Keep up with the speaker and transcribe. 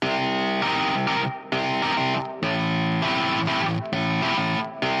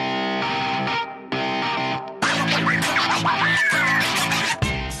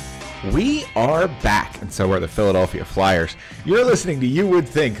We are back, and so are the Philadelphia Flyers. You're listening to You Would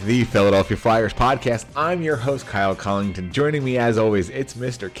Think, the Philadelphia Flyers podcast. I'm your host, Kyle Collington. Joining me, as always, it's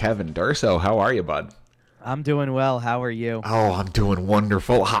Mr. Kevin Durso. How are you, bud? I'm doing well. How are you? Oh, I'm doing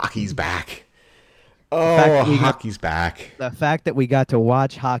wonderful. Hockey's back. Hockey's back. The fact that we got to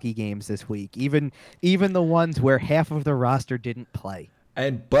watch hockey games this week, even the ones where half of the roster didn't play.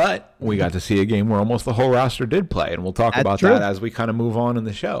 But we got to see a game where almost the whole roster did play, and we'll talk about that as we kind of move on in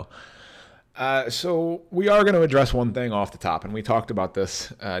the show. So we are going to address one thing off the top, and we talked about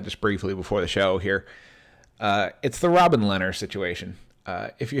this just briefly before the show here. It's the Robin Lehner situation.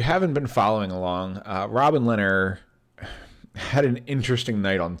 If you haven't been following along, Robin Lehner had an interesting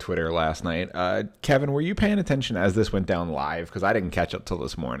night on Twitter last night. Kevin, were you paying attention as this went down live? Because I didn't catch up till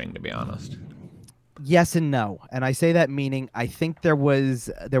this morning, to be honest. Yes and no. And I say that meaning I think there was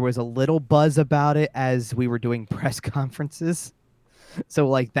a little buzz about it as we were doing press conferences. So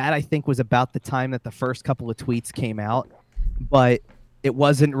like that, I think, was about the time that the first couple of tweets came out, but it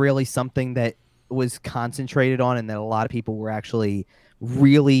wasn't really something that was concentrated on and that a lot of people were actually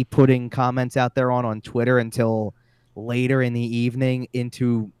really putting comments out there on Twitter until later in the evening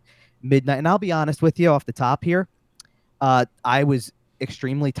into midnight. And I'll be honest with you off the top here. I was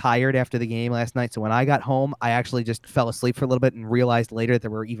extremely tired after the game last night. So when I got home, I actually just fell asleep for a little bit and realized later there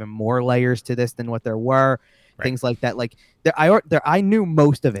were even more layers to this than what there were. Right. Things like that. Like I knew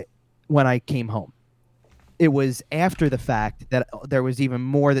most of it when I came home. It was after the fact that there was even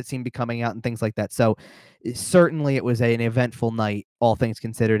more that seemed to be coming out and things like that. So certainly it was an eventful night, all things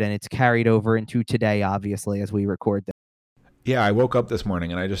considered, and it's carried over into today, obviously, as we record this. Yeah, I woke up this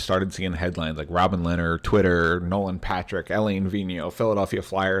morning and I just started seeing headlines like Robin Lehner, Twitter, Nolan Patrick, Elaine Vigneault, Philadelphia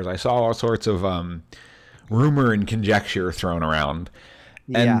Flyers. I saw all sorts of rumor and conjecture thrown around.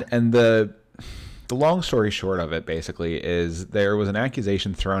 And the long story short of it, basically, is there was an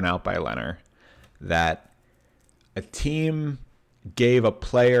accusation thrown out by Lehner that a team gave a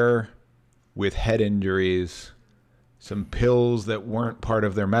player with head injuries some pills that weren't part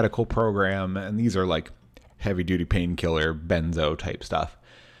of their medical program, and these are like heavy-duty painkiller, benzo type stuff.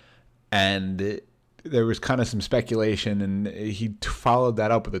 And there was kind of some speculation, and he followed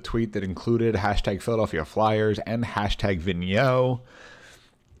that up with a tweet that included hashtag Philadelphia Flyers and hashtag Vigneault.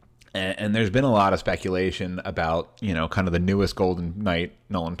 And there's been a lot of speculation about, kind of the newest Golden Knight,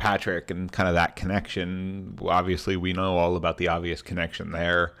 Nolan Patrick, and kind of that connection. Obviously, we know all about the obvious connection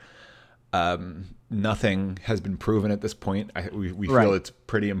there. Nothing has been proven at this point. We feel it's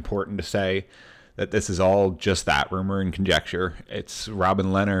pretty important to say that this is all just that, rumor and conjecture. It's Robin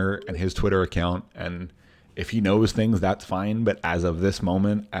Lehner and his Twitter account, and if he knows things, that's fine. But as of this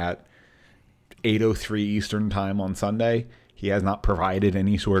moment at 8:03 Eastern time on Sunday, he has not provided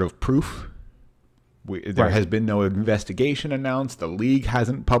any sort of proof. There has been no investigation announced. The league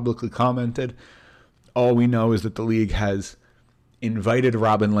hasn't publicly commented. All we know is that the league has invited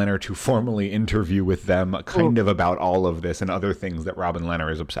Robin Lehner to formally interview with them kind of about all of this and other things that Robin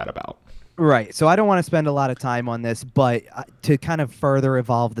Lehner is upset about. Right. So I don't want to spend a lot of time on this, but to kind of further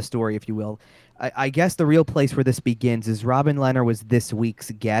evolve the story, if you will, I guess the real place where this begins is Robin Lehner was this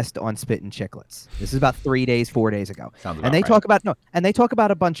week's guest on Spit and Chicklets. This is about 4 days ago. And they talk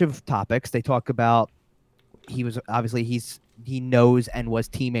about a bunch of topics. They talk about he knows and was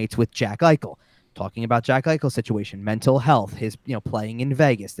teammates with Jack Eichel, talking about Jack Eichel's situation, mental health, his playing in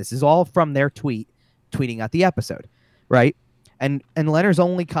Vegas. This is all from their tweeting out the episode, right? And Lehner's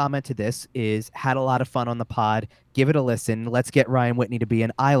only comment to this is, had a lot of fun on the pod. Give it a listen. Let's get Ryan Whitney to be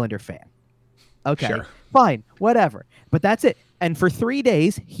an Islander fan. Okay, sure. Fine, whatever. But that's it. And for 3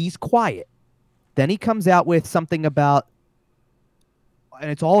 days, he's quiet. Then he comes out with something about, and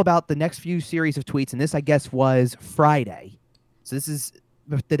it's all about the next few series of tweets. And this, I guess, was Friday. So this is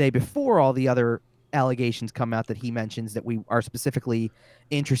the day before all the other allegations come out that he mentions that we are specifically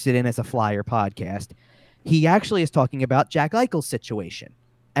interested in as a Flyer podcast. He actually is talking about Jack Eichel's situation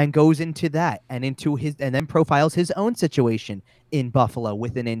and goes into that and then profiles his own situation in Buffalo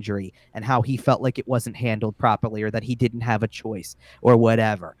with an injury and how he felt like it wasn't handled properly or that he didn't have a choice or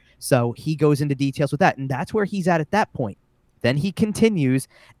whatever. So he goes into details with that, and that's where he's at that point. Then he continues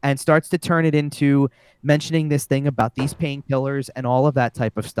and starts to turn it into mentioning this thing about these painkillers and all of that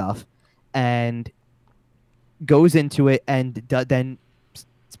type of stuff, and goes into it and then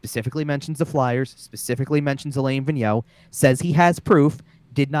specifically mentions the Flyers, specifically mentions Elaine Vigneault, says he has proof,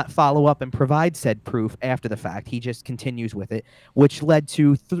 did not follow up and provide said proof after the fact. He just continues with it, which led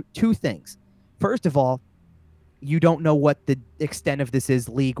to two things. First of all, You don't know what the extent of this is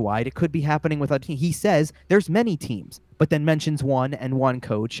league-wide. It could be happening with a team. He says there's many teams, but then mentions one and one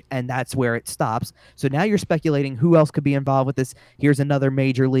coach, and that's where it stops. So now you're speculating who else could be involved with this. Here's another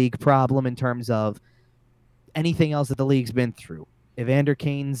major league problem in terms of anything else that the league's been through. Evander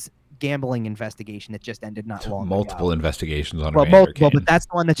Kane's gambling investigation that just ended not long Multiple ago. investigations on Well, Evander Kane. but that's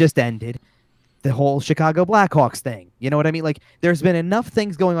the one that just ended. The whole Chicago Blackhawks thing. You know what I mean? Like, there's been enough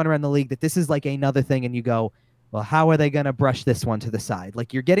things going on around the league that this is like another thing, and you go, well, how are they going to brush this one to the side?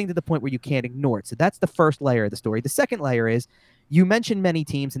 Like, you're getting to the point where you can't ignore it. So that's the first layer of the story. The second layer is you mention many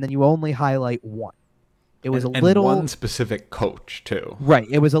teams, and then you only highlight one. It was and a little one specific coach too. right.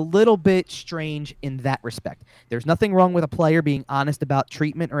 It was a little bit strange in that respect. There's nothing wrong with a player being honest about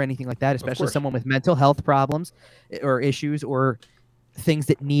treatment or anything like that, especially someone with mental health problems or issues or things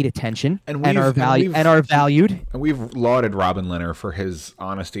that need attention and are valued. And we've lauded Robin Leonard for his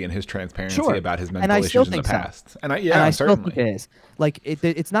honesty and his transparency about his mental issues in the past. And I still think it is. Like,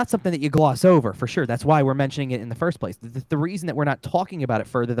 it's not something that you gloss over, for sure. That's why we're mentioning it in the first place. The reason that we're not talking about it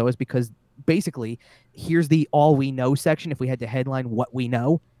further, though, is because basically here's the all we know section. If we had to headline what we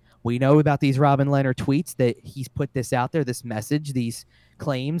know about these Robin Leonard tweets, that he's put this out there, this message, these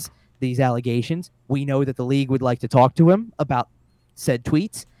claims, these allegations. We know that the league would like to talk to him about said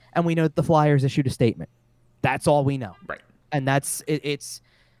tweets, and we know that the Flyers issued a statement. That's all we know. Right. And that's it. It's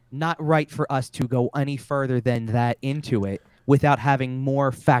not right for us to go any further than that into it without having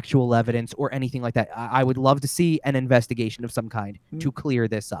more factual evidence or anything like that. I would love to see an investigation of some kind to clear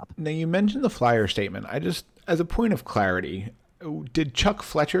this up. Now, you mentioned the Flyer statement. As a point of clarity, did Chuck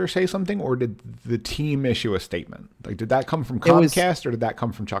Fletcher say something, or did the team issue a statement? Like, did that come from Comcast, or did that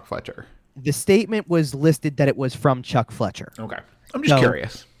come from Chuck Fletcher? The statement was listed that it was from Chuck Fletcher. Okay. I'm just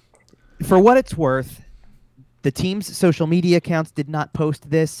curious. For what it's worth, the team's social media accounts did not post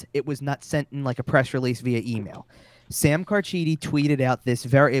this. It was not sent in like a press release via email. Sam Carchidi tweeted out this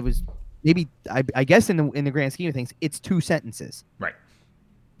it was maybe, I guess in the grand scheme of things, it's 2 sentences. Right.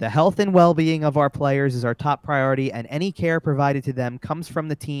 The health and well-being of our players is our top priority, and any care provided to them comes from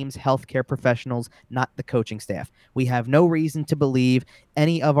the team's healthcare professionals, not the coaching staff. We have no reason to believe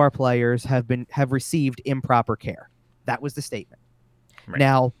any of our players have received improper care. That was the statement. Right.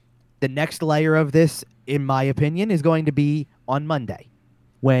 Now, the next layer of this, in my opinion, is going to be on Monday,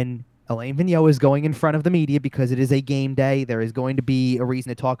 when Alain Vigneault is going in front of the media because it is a game day. There is going to be a reason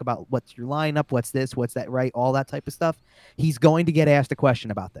to talk about what's your lineup, what's this, what's that, right? All that type of stuff. He's going to get asked a question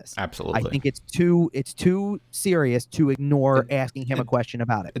about this. Absolutely. I think it's too serious to ignore asking him a question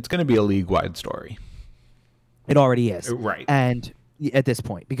about it. It's going to be a league-wide story. It already is. Right. And at this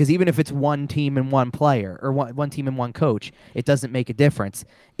point, because even if it's one team and one player, or one team and one coach, it doesn't make a difference.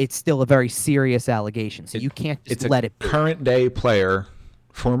 It's still a very serious allegation. So you can't just let it be. Current day player,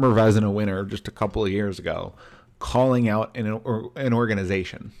 former Vezina winner just a couple of years ago, calling out an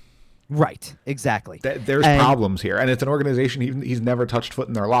organization. Right, exactly. There's problems here, and it's an organization he's never touched foot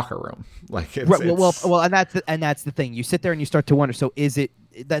in their locker room. Like, it's, right, well, and that's the thing. You sit there and you start to wonder. So is it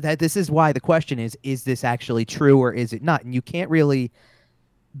that this is why the question is this actually true or is it not? And you can't really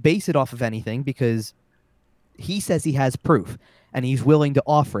base it off of anything because he says he has proof and he's willing to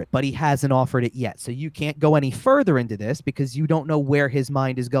offer it, but he hasn't offered it yet. So you can't go any further into this because you don't know where his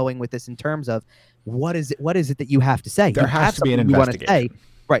mind is going with this in terms of what is it that you have to say. There has to be an investigation.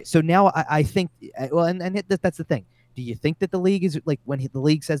 Right. So now I think, well, and that's the thing. Do you think that the league is like, when the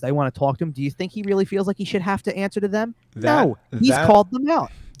league says they want to talk to him, do you think he really feels like he should have to answer to them? No, he's called them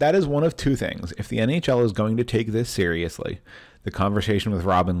out. That is one of two things. If the NHL is going to take this seriously, the conversation with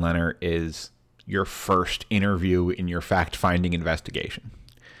Robin Leonard is your first interview in your fact-finding investigation.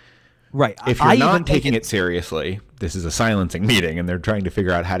 Right. If you're not taking it seriously, this is a silencing meeting, and they're trying to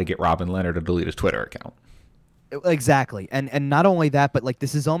figure out how to get Robin Leonard to delete his Twitter account. Exactly. And not only that, but like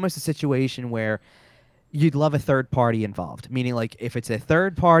this is almost a situation where you'd love a third party involved, meaning like if it's a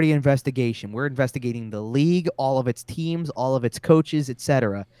third party investigation, we're investigating the league, all of its teams, all of its coaches,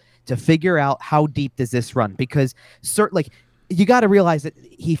 etc., to figure out how deep does this run? Because you got to realize that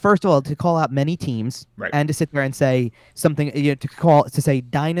he, first of all, to call out many teams, right, and to sit there and say something, to say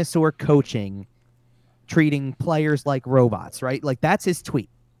dinosaur coaching, treating players like robots, right? Like that's his tweet.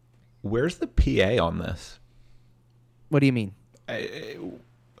 Where's the PA on this? What do you mean?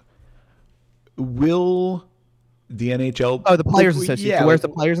 Will the NHL... Oh, the Players Association. Yeah, where's the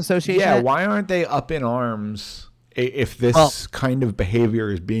Players Association? Yeah, why aren't they up in arms if this kind of behavior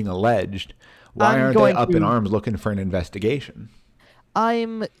is being alleged? Why aren't they up in arms looking for an investigation?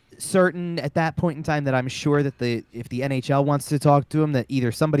 I'm certain at that point in time that I'm sure that if the NHL wants to talk to him, that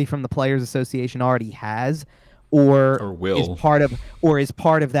either somebody from the Players Association already has, or Or will. is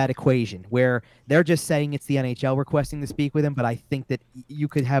part of that equation where they're just saying it's the NHL requesting to speak with him, but I think that you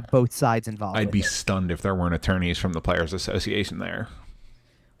could have both sides involved. I'd with be it. stunned if there weren't attorneys from the Players Association there.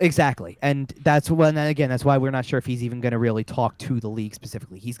 Exactly. And that's why we're not sure if he's even going to really talk to the league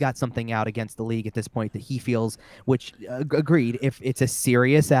specifically. He's got something out against the league at this point that he feels, which agreed, if it's a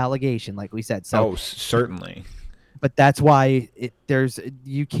serious allegation, like we said. So certainly. But that's why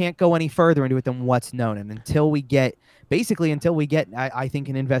you can't go any further into it than what's known. And until we get, I think,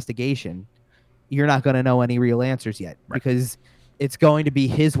 an investigation, you're not going to know any real answers yet, because it's going to be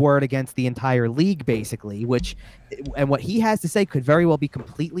his word against the entire league, basically, and what he has to say could very well be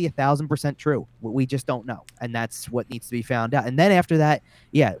completely 1,000% true. We just don't know. And that's what needs to be found out. And then after that,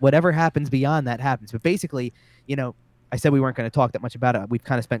 whatever happens beyond that happens. But basically, I said we weren't going to talk that much about it. We've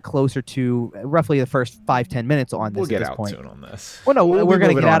kind of spent closer to roughly the first 5-10 minutes on this. We'll get at this out point. soon on this. Well, no, we're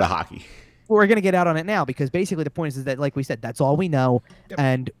going to get out to hockey. We're going to get out on it now, because basically the point is that, like we said, that's all we know. Yep.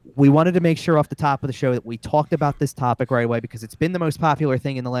 And we wanted to make sure off the top of the show that we talked about this topic right away, because it's been the most popular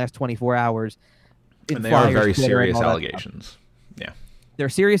thing in the last 24 hours. And they are very serious allegations. Yeah. They're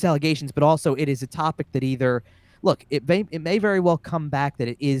serious allegations, but also it is a topic that either, look, it may very well come back that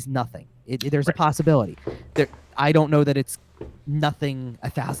it is nothing. There's a possibility. I don't know that it's nothing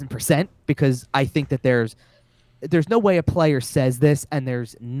 1,000%, because I think that there's no way a player says this and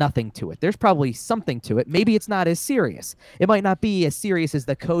there's nothing to it. There's probably something to it. Maybe it's not as serious. It might not be as serious as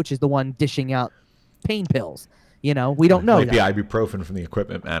the coach is the one dishing out pain pills. We don't know. It might be ibuprofen from the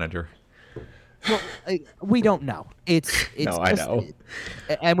equipment manager. Well, we don't know. It's no, I know.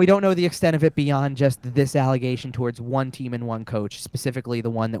 And we don't know the extent of it beyond just this allegation towards one team and one coach, specifically the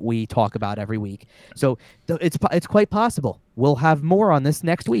one that we talk about every week. So it's quite possible we'll have more on this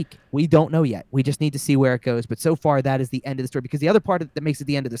next week. We don't know yet. We just need to see where it goes. But so far, that is the end of the story. Because the other part that makes it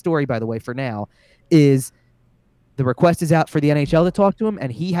the end of the story, by the way, for now, is the request is out for the NHL to talk to him,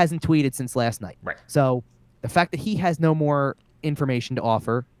 and he hasn't tweeted since last night. Right. So the fact that he has no more information to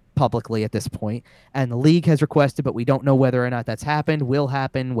offer publicly at this point, and the league has requested, but we don't know whether or not that's happened, will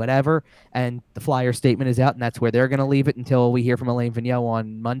happen, whatever, and the Flyer statement is out, and that's where they're going to leave it until we hear from Alain Vigneault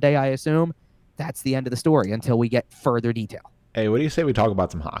on Monday, I assume. That's the end of the story until we get further detail. Hey, what do you say we talk about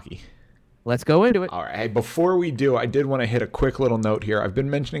some hockey? Let's go into it. All right. Hey, before we do, I did want to hit a quick little note here. I've been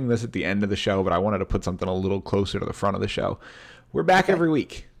mentioning this at the end of the show, but I wanted to put something a little closer to the front of the show. We're back every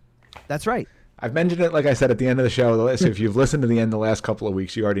week. That's right. I've mentioned it, like I said, at the end of the show. So if you've listened to the end the last couple of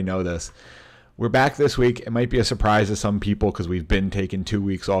weeks, you already know this. We're back this week. It might be a surprise to some people because we've been taking 2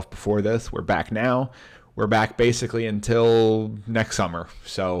 weeks off before this. We're back now. We're back basically until next summer.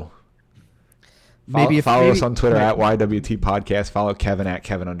 So follow us on Twitter at YWT Podcast. Follow Kevin at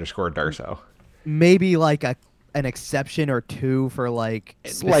Kevin_Durso. Maybe like an exception or two for like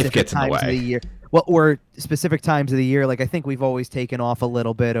life gets in the way. Of the year. Well, or specific times of the year. Like I think we've always taken off a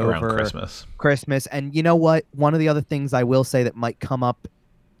little bit around over Christmas. And you know what? One of the other things I will say that might come up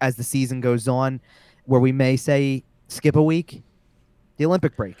as the season goes on, where we may say skip a week, the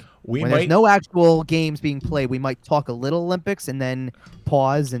Olympic break. When there's no actual games being played, we might talk a little Olympics and then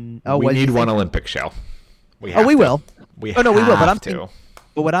pause and we need one Olympic show. We will. We will.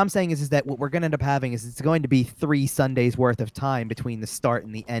 But what I'm saying is that what we're going to end up having is it's going to be 3 Sundays worth of time between the start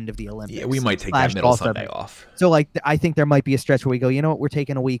and the end of the Olympics. Yeah, we might take that middle Sunday off. So, like, I think there might be a stretch where we go, you know what, we're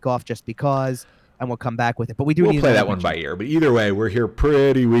taking a week off just because, and we'll come back with it. But we'll play that one by ear. But either way, we're here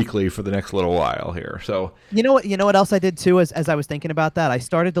pretty weekly for the next little while here. So you know what else I did too, as I was thinking about that, I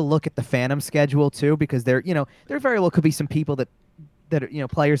started to look at the Phantom schedule too, because there very well could be some people that are,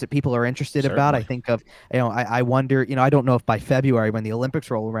 players that people are interested about. I think of, I wonder, I don't know if by February when the Olympics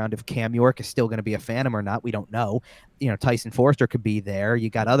roll around, if Cam York is still going to be a Phantom or not. We don't know. Tyson Forster could be there. You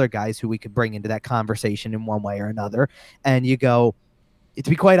got other guys who we could bring into that conversation in one way or another. And you go, to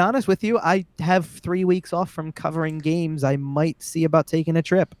be quite honest with you, I have 3 weeks off from covering games. I might see about taking a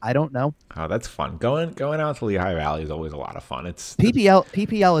trip. I don't know. Oh, that's fun. Going out to Lehigh Valley is always a lot of fun.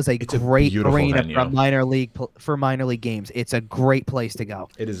 PPL is a great arena venue. for minor league games. It's a great place to go.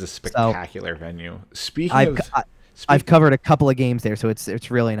 It is a spectacular venue. I've covered a couple of games there, so it's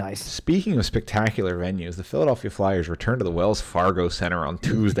really nice. Speaking of spectacular venues, the Philadelphia Flyers return to the Wells Fargo Center on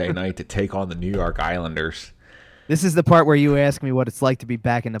Tuesday night to take on the New York Islanders. This is the part where you ask me what it's like to be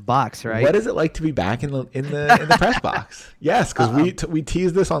back in the box, right? What is it like to be back in the press box? Yes, because we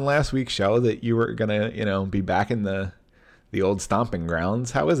teased this on last week's show that you were gonna be back in the old stomping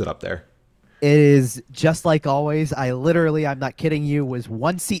grounds. How is it up there? It is just like always. I'm not kidding you, was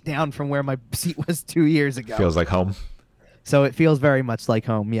one seat down from where my seat was 2 years ago. Feels like home. So it feels very much like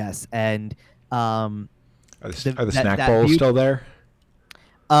home, yes. And are the snack bowls still there?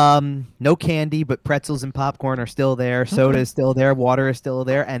 No candy, but pretzels and popcorn are still there. Soda Okay. is still there. Water is still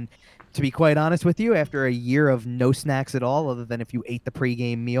there. And to be quite honest with you, after a year of no snacks at all, other than if you ate the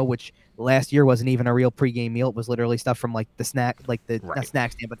pregame meal, which last year wasn't even a real pregame meal, it was literally stuff from like the snack, like the not Right.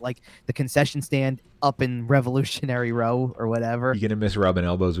 snack stand, but like the concession stand up in Revolutionary Row or whatever. You gonna miss rubbing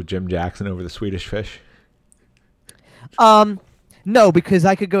elbows with Jim Jackson over the Swedish Fish? Um, no, because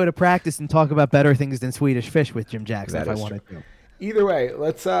I could go to practice and talk about better things than Swedish Fish with Jim Jackson That if I is true. wanted to. Either way,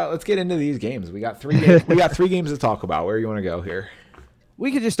 let's get into these games. We got three games. We got three games to talk about. Where you want to go here?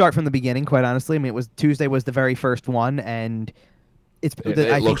 We could just start from the beginning, quite honestly. I mean, it was Tuesday was the very first one, and It I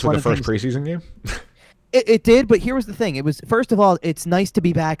think looks like one the of the first things preseason game. it did, but here was the thing. It was first of all, it's nice to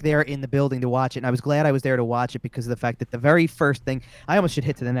be back there in the building to watch it, and I was glad I was there to watch it because of the fact that the very first thing I almost should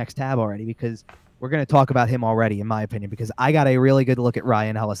hit to the next tab already because we're going to talk about him already, in my opinion, because I got a really good look at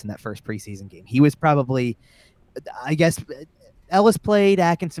Ryan Ellis in that first preseason game. He was probably, I guess, Ellis played,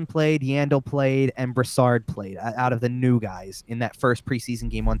 Atkinson played, Yandel played, and Brassard played out of the new guys in that first preseason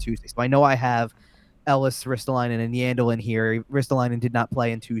game on Tuesday. So I know I have Ellis, Ristolainen, and Yandel in here. Ristolainen did not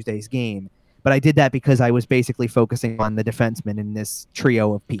play in Tuesday's game, but I did that because I was basically focusing on the defensemen in this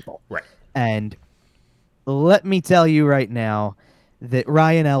trio of people. Right. And let me tell you right now that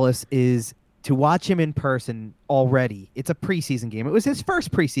Ryan Ellis is, to watch him in person already, it's a preseason game. It was his first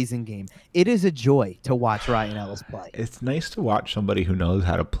preseason game. It is a joy to watch Ryan Ellis play. It's nice to watch somebody who knows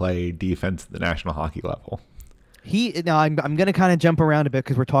how to play defense at the National Hockey level. I'm going to kind of jump around a bit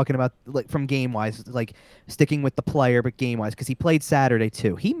because we're talking about like from game wise, like sticking with the player, but game wise, because he played Saturday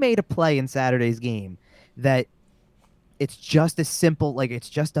too. He made a play in Saturday's game that it's just as simple, like it's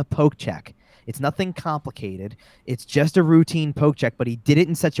just a poke check. It's nothing complicated. It's just a routine poke check, but he did it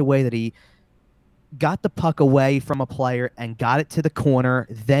in such a way that he got the puck away from a player and got it to the corner,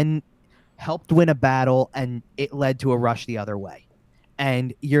 then helped win a battle, and it led to a rush the other way.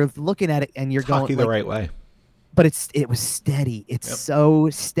 And you're looking at it and you're going Hockey the right way. but it was steady. It's so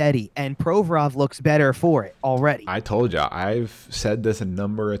steady, and Provorov looks better for it already. I told you, I've said this a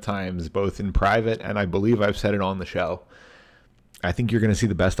number of times, both in private and I believe I've said it on the show. I think you're going to see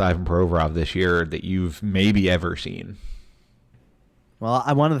the best Ivan Provorov this year that you've maybe ever seen. Well,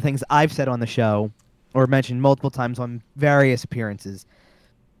 one of the things I've said on the show, or mentioned multiple times on various appearances,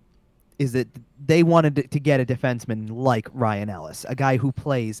 is that they wanted to get a defenseman like Ryan Ellis, a guy who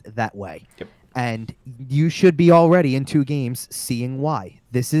plays that way. Yep. And you should be already in 2 games seeing why.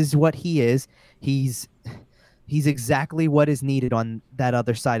 This is what he is. He's exactly what is needed on that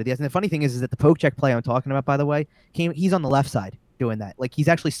other side of the ice. And the funny thing is that the poke check play I'm talking about, by the way, he's on the left side doing that. Like he's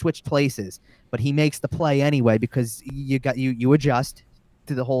actually switched places, but he makes the play anyway because you adjust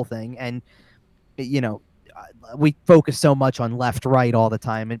to the whole thing. And we focus so much on left, right all the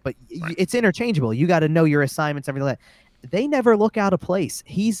time, but it's interchangeable. You got to know your assignments, everything like that. They never look out of place.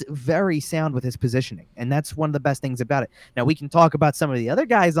 He's very sound with his positioning, and that's one of the best things about it. Now, we can talk about some of the other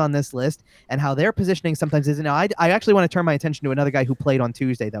guys on this list and how their positioning sometimes isn't. Now, I actually want to turn my attention to another guy who played on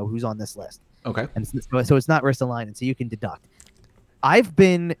Tuesday, though, who's on this list. Okay. And so it's not Ristolainen, so you can deduct. I've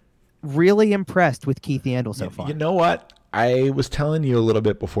been really impressed with Keith Yandel so far. You know what? I was telling you a little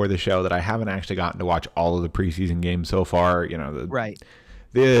bit before the show that I haven't actually gotten to watch all of the preseason games so far. Right.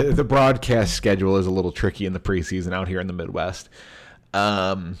 The broadcast schedule is a little tricky in the preseason out here in the Midwest.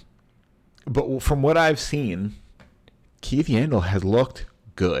 But from what I've seen, Keith Yandel has looked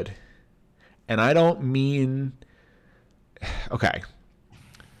good. And I don't mean... Okay.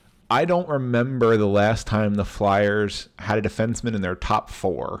 I don't remember the last time the Flyers had a defenseman in their top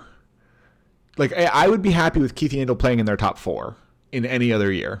 4. Like, I would be happy with Keith Yandel playing in their top 4 in any other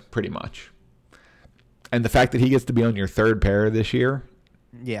year, pretty much. And the fact that he gets to be on your third pair this year...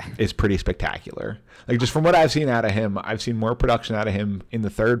 Yeah, is pretty spectacular. Like just from what I've seen out of him, I've seen more production out of him in the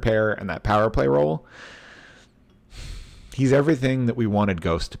third pair and that power play role. He's everything that we wanted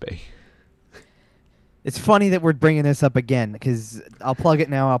Ghost to be. It's funny that we're bringing this up again because I'll plug it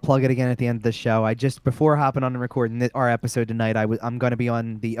now. I'll plug it again at the end of the show. Before hopping on and recording our episode tonight, I'm going to be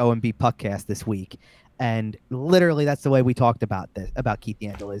on the OMB Puckcast this week, and literally that's the way we talked about Keith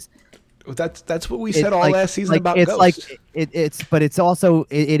Yandel is. That's what we said all last season about it's Ghost. But it's also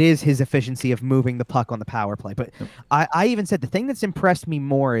it is his efficiency of moving the puck on the power play. But I even said the thing that's impressed me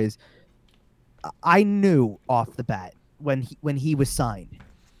more is I knew off the bat when he was signed.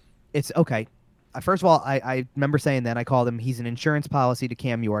 It's okay. First of all, I remember saying then I called him. He's an insurance policy to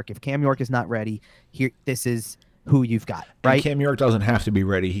Cam York. If Cam York is not ready, this is who you've got. Right? And Cam York doesn't have to be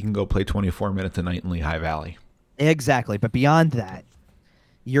ready. He can go play 24 minutes a night in Lehigh Valley. Exactly. But beyond that,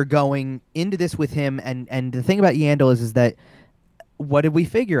 you're going into this with him, and the thing about Yandel is that what did we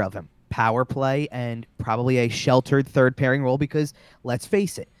figure of him? power play and probably a sheltered third pairing role because let's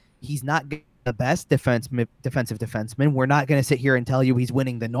face it, he's not the best defensive defenseman. We're not going to sit here and tell you he's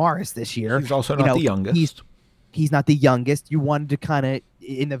winning the Norris this year. He's also You not know, the youngest. He's not the youngest. You wanted to kind of,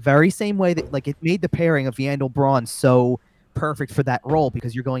 in the very same way that like it made the pairing of Yandel Braun so perfect for that role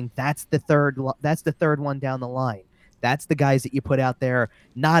because you're going, that's the third one down the line. That's the guys that you put out there,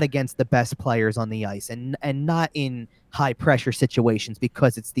 not against the best players on the ice, and not in high pressure situations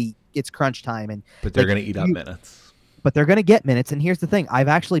because it's crunch time, but they're going to eat up minutes. But they're going to get minutes. And here's the thing: I've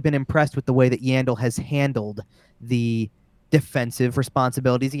actually been impressed with the way that Yandel has handled the defensive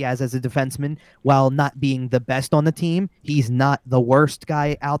responsibilities he has as a defenseman while not being the best on the team. He's not the worst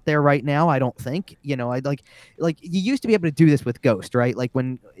guy out there right now, I don't think. You know, I like you used to be able to do this with Ghost, right? Like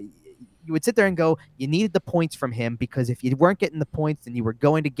when you would sit there and go, you needed the points from him because if you weren't getting the points, then you were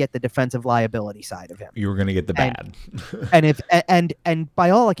going to get the defensive liability side of him. You were going to get the bad. and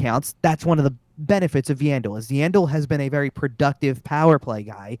by all accounts, that's one of the benefits of Yandel is Yandel has been a very productive power play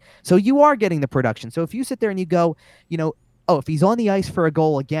guy. So you are getting the production. So if you sit there and you go, you know, oh, if he's on the ice for a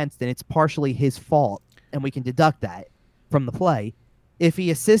goal against, then it's partially his fault, and we can deduct that from the play. If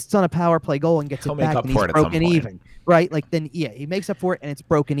he assists on a power play goal and gets it back, then he's broken even, right? Like then, yeah, he makes up for it, and it's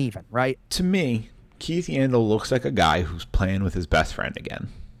broken even, right? To me, Keith Yandel looks like a guy who's playing with his best friend again.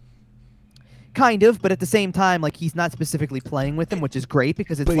 Kind of, but at the same time, like he's not specifically playing with him, which is great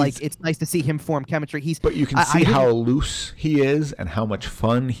because it's like it's nice to see him form chemistry. But you can see how loose he is and how much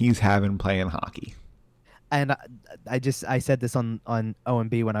fun he's having playing hockey. And I said this on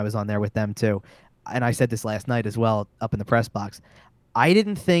OMB when I was on there with them too, and I said this last night as well up in the press box. I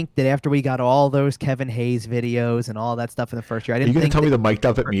didn't think that after we got all those Kevin Hayes videos and all that stuff in the first year, I didn't. Are you going to tell me the mic'd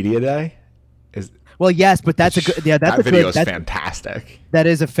up at media day? Well, yes, but that's a good. Yeah, that's that video is fantastic. That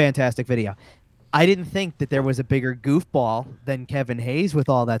is a fantastic video. I didn't think that there was a bigger goofball than Kevin Hayes with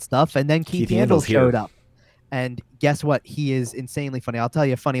all that stuff, and then Keith Yandel showed up. And guess what? He is insanely funny. I'll tell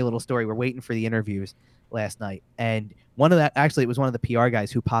you a funny little story. We're waiting for the interviews last night, and it was one of the PR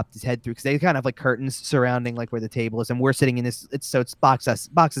guys who popped his head through because they kind of like curtains surrounding like where the table is, and we're sitting in this. It's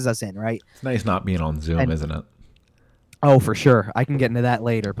boxes us in, right? It's nice not being on Zoom, isn't it? Oh, for sure. I can get into that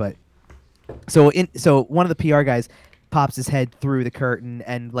later, but so one of the PR guys pops his head through the curtain,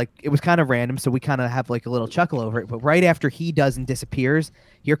 and like it was kind of random, so we kind of have like a little chuckle over it. But right after he does and disappears,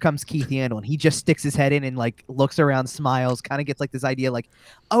 here comes Keith Yandel, and he just sticks his head in and like looks around, smiles, kind of gets like this idea like,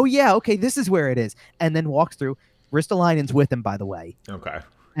 oh yeah, okay, this is where it is, and then walks through. Ristolainen's with him, by the way. Okay.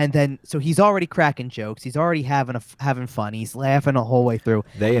 And then so he's already cracking jokes, he's already having fun, he's laughing the whole way through.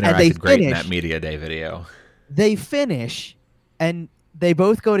 They interacted great in that media day video. They finish, and they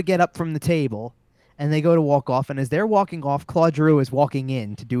both go to get up from the table. And they go to walk off, and as they're walking off, Claude Giroux is walking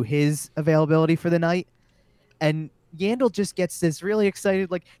in to do his availability for the night, and Yandel just gets this really excited,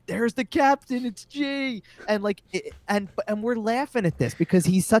 like, "There's the captain, it's G," and like, and we're laughing at this because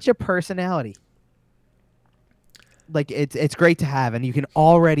he's such a personality. Like it's great to have, and you can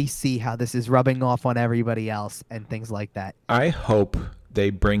already see how this is rubbing off on everybody else and things like that. I hope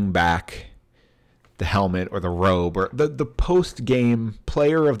they bring back the helmet or the robe or the post-game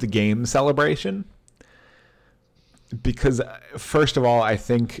player of the game celebration. Because first of all, I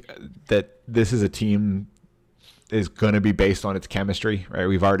think that this is a team is going to be based on its chemistry, right?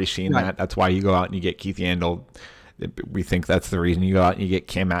 We've already seen that. That's why you go out and you get Keith Yandel. We think that's the reason you go out and you get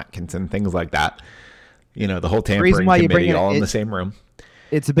Cam Atkinson, things like that. You know, the whole tampering committee all in the same room.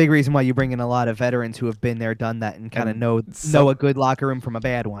 It's a big reason why you bring in a lot of veterans who have been there, done that, and kind of know a good locker room from a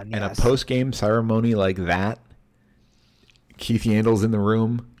bad one. Yes. And a post-game ceremony like that, Keith Yandel's in the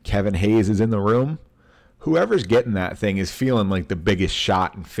room, Kevin Hayes is in the room. Whoever's getting that thing is feeling like the biggest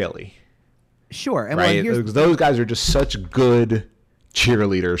shot in Philly. Sure. And right? Those guys are just such good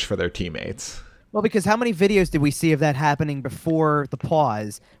cheerleaders for their teammates. Well, because how many videos did we see of that happening before the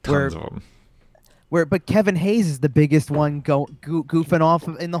pause? Tons of them. But Kevin Hayes is the biggest one goofing off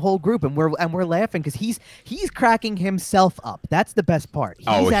in the whole group, and we're laughing because he's cracking himself up. That's the best part.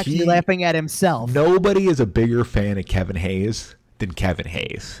 He's actually laughing at himself. Nobody is a bigger fan of Kevin Hayes than Kevin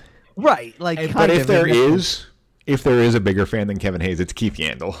Hayes. Right, like. But if there is a bigger fan than Kevin Hayes, it's Keith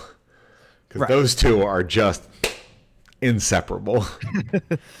Yandel, because those two are just inseparable.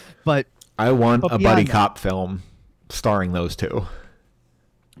 But I want a buddy cop film starring those two.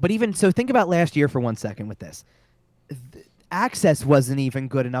 But even so, think about last year for 1 second with this. Access wasn't even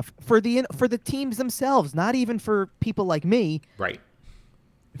good enough for the teams themselves, not even for people like me. Right.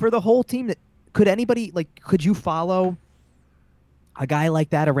 For the whole team, could you follow a guy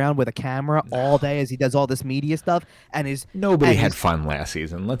like that around with a camera all day as he does all this media stuff? Nobody had fun last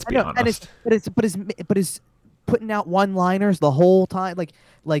season. Let's be honest. But is putting out one-liners the whole time,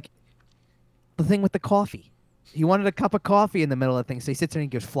 like the thing with the coffee. He wanted a cup of coffee in the middle of the thing, so he sits there and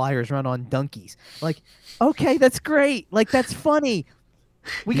he gives Flyers run on donkeys. Like, okay, that's great. Like, that's funny.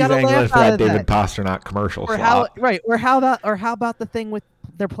 We He's got to angling laugh for out that of David that. Pasternak commercial Or how slot. right? Or how about the thing with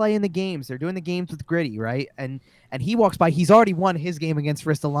they're playing the games? They're doing the games with Gritty, right? And he walks by. He's already won his game against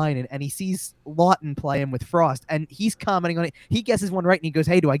Ristolainen, and he sees Lawton play him with Frost, and he's commenting on it. He guesses one right, and he goes,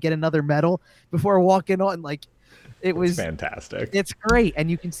 "Hey, do I get another medal before walking on?" Like, it It's was. fantastic. It's great, and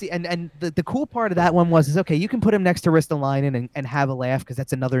you can see, and the cool part of that one was okay. You can put him next to Ristolainen and have a laugh because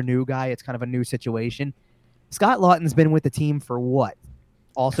that's another new guy. It's kind of a new situation. Scott Lawton's been with the team for what?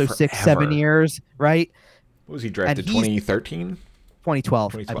 Also 6-7 Forever. years, right? What was he And drafted? he's 2013,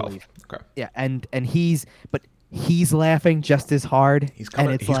 2012, I 2012. believe. Okay. Yeah, and he's laughing just as hard. He's And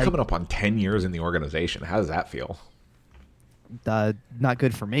coming. it's He's like coming up on 10 years in the organization. How does that feel? not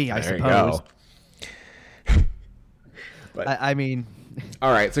good for me, I There you suppose. go. But I mean,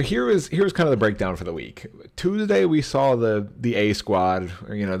 all right, so here's kind of the breakdown for the week. Tuesday we saw the A squad,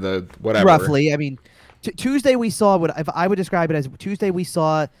 or, the whatever. roughly. I mean, Tuesday we saw what if I would describe it as Tuesday we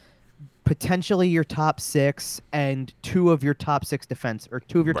saw potentially your top six and two of your top six defense or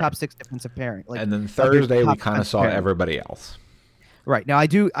two of your Right. top six defensive pairing. Like, And then of your Thursday we top kind of defensive saw pairing. everybody else. Right. Now I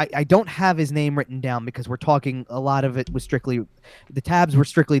don't have his name written down because we're talking a lot of it was strictly the tabs were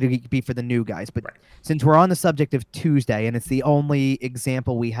strictly to be for the new guys. But Right. since we're on the subject of Tuesday and it's the only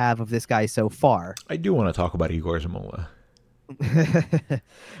example we have of this guy so far. I do want to talk about Igor Zamula.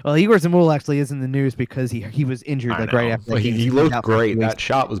 Well, Igor Zamula actually is in the news because he was injured I like know. right after that Well, game. he He was looked out for a few great. weeks. That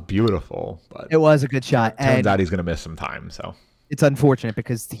shot was beautiful, but It was a good shot. turns And out he's going to miss some time. So it's unfortunate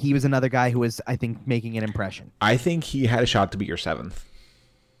because he was another guy who was, I think, making an impression. I think he had a shot to be your seventh.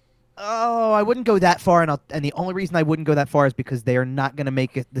 Oh, I wouldn't go that far, and the only reason I wouldn't go that far is because they are not going to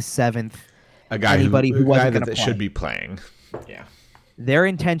make it the seventh. A guy Anybody who wasn't gonna that play. should be playing. Yeah. Their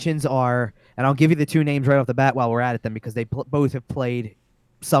intentions are, and I'll give you the two names right off the bat while we're at it, then because they both have played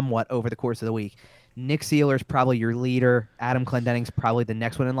somewhat over the course of the week. Nick Seeler's probably your leader. Adam Clendening's probably the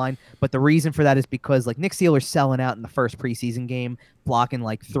next one in line. But the reason for that is because like Nick Seeler's selling out in the first preseason game, blocking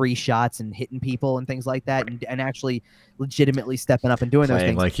like 3 shots and hitting people and things like that, and actually legitimately stepping up and doing those Playing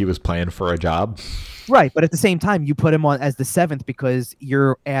things. like he was playing for a job. Right, but at the same time, you put him on as the seventh because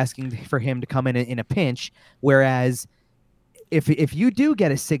you're asking for him to come in a pinch. Whereas if you do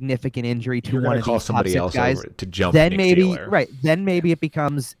get a significant injury to You're one going to of call these top somebody 6 else guys, over to jump then Nick maybe Seeler. then maybe it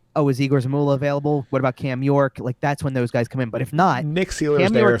becomes, oh, is Igor Zamula available? What about Cam York? Like that's when those guys come in. But if not, Nick Seeler's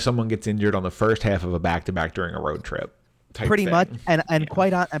Cam there York- if someone gets injured on the first half of a back-to-back during a road trip. pretty thing. much, and Yeah.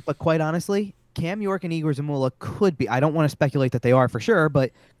 quite honestly, Cam York and Igor Zamula could be. I don't want to speculate that they are for sure,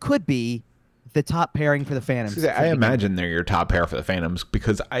 but could be the top pairing for the Phantoms. See, I imagine they're your top pair for the Phantoms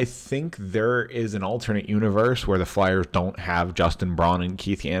because I think there is an alternate universe where the Flyers don't have Justin Braun and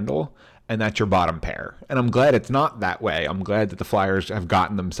Keith Yandel, and that's your bottom pair. And I'm glad it's not that way. I'm glad that the Flyers have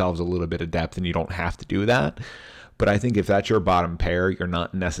gotten themselves a little bit of depth and you don't have to do that. But I think if that's your bottom pair, you're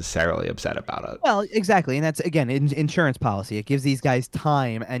not necessarily upset about it. Well, exactly, and that's again insurance policy. It gives these guys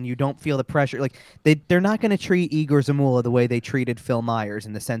time, and you don't feel the pressure. Like they're not going to treat Igor Zamula the way they treated Phil Myers,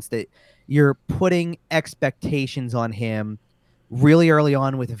 in the sense that you're putting expectations on him really early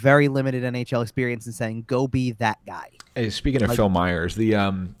on with very limited NHL experience and saying, "Go be that guy." Hey, speaking of Like- Phil Myers,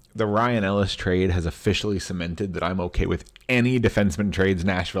 the Ryan Ellis trade has officially cemented that I'm okay with any defenseman trades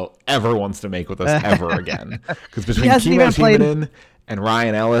Nashville ever wants to make with us ever again. Because between hasn't even Kimmo played- Timonen and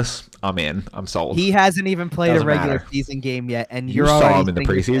Ryan Ellis, I'm in. I'm sold. He hasn't even played Doesn't a regular matter. season game yet, and You you're saw already him in the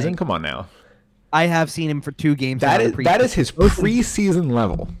thinking, preseason. Come on now. I have seen him for 2 games. That now in is the that is his preseason. preseason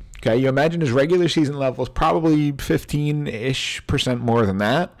level. Okay, you imagine his regular season level is probably 15-ish% more than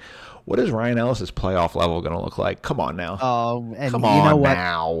that. What is Ryan Ellis's playoff level going to look like? Come on now. Oh, and Come you on know what?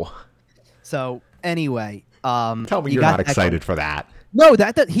 now. So anyway, Tell me you you're got not that excited for that. No,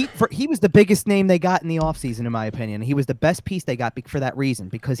 he was the biggest name they got in the offseason, in my opinion. He was the best piece they got for that reason,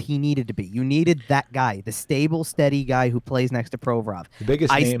 because he needed to be. You needed that guy, the stable, steady guy who plays next to Provorov. The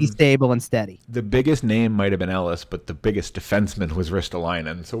biggest Icy, name, stable, and steady. the biggest name might have been Ellis, but the biggest defenseman was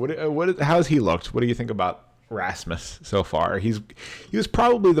Ristolainen. So how's he looked? What do you think about Rasmus so far? He was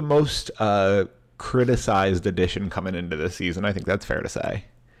probably the most criticized addition coming into this season. I think that's fair to say.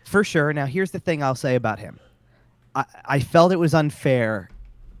 For sure. Now, here's the thing I'll say about him. I felt it was unfair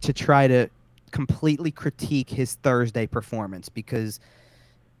to try to completely critique his Thursday performance because,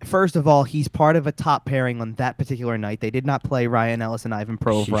 first of all, he's part of a top pairing on that particular night. They did not play Ryan Ellis and Ivan He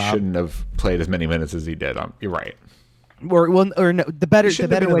Provorov. shouldn't have played as many minutes as he did. You're right. Or no, the better He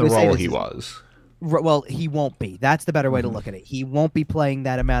shouldn't way have been in to the say role this he is- was. Well, he won't be. That's the better way to look at it. He won't be playing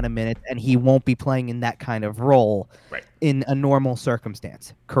that amount of minutes, and he won't be playing in that kind of role Right. in a normal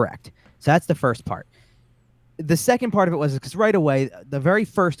circumstance. Correct. So that's the first part. The second part of it was because right away, the very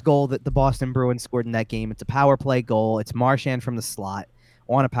first goal that the Boston Bruins scored in that game, it's a power play goal. It's Marchand from the slot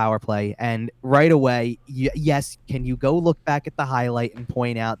on a power play. And right away, yes, can you go look back at the highlight and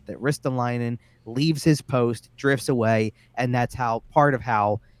point out that Ristolainen leaves his post, drifts away, and that's how part of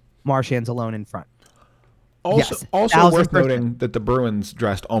how Marchand's alone in front. Also, Yes, also worth 1000%. noting that the Bruins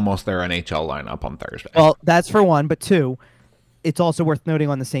dressed almost their NHL lineup on Thursday. Well, that's for one, but two, it's also worth noting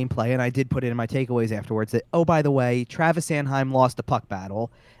on the same play, and I did put it in my takeaways afterwards, that, oh, by the way, Travis Sanheim lost a puck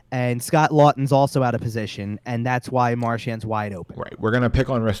battle, and Scott Lawton's also out of position, and that's why Marchand's wide open. Right. We're going to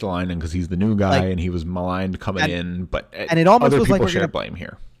pick on Ristolainen because he's the new guy and he was maligned coming in, but it almost other was people like share blame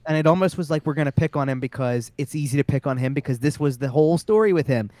here. And it almost was like we're going to pick on him because it's easy to pick on him because this was the whole story with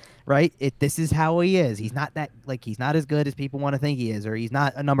him, right? This is how he is. He's not he's not as good as people want to think he is, or he's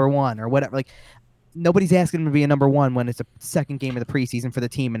not a number one or whatever. Like, nobody's asking him to be a number one when it's a second game of the preseason for the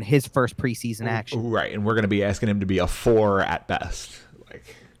team and his first preseason action. Right, and we're going to be asking him to be a 4 at best.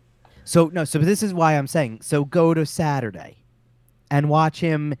 So this is why I'm saying, so go to Saturday and watch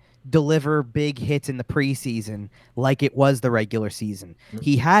him deliver big hits in the preseason like it was the regular season.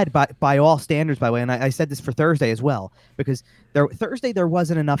 He had, by all standards, by the way, and I said this for Thursday as well, because Thursday there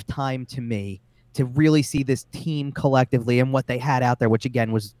wasn't enough time to me to really see this team collectively and what they had out there, which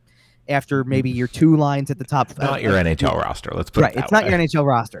again was after maybe your two lines at the top. Not your NHL roster, let's put it that way. It's not your NHL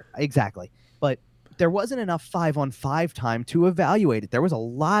roster, exactly. But there wasn't enough 5-on-5 time to evaluate it. There was a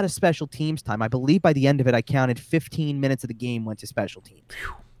lot of special teams time. I believe by the end of it, I counted 15 minutes of the game went to special teams.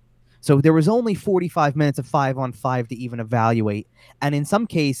 So there was only 45 minutes of 5-on-5 to even evaluate. And in some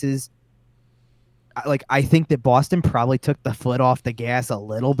cases, I think that Boston probably took the foot off the gas a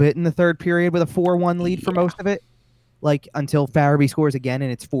little bit in the third period with a 4-1 lead for most of it, until Farabee scores again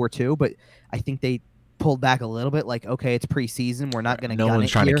and it's 4-2. But I think they pulled back a little bit, okay, it's preseason. We're not going to No one's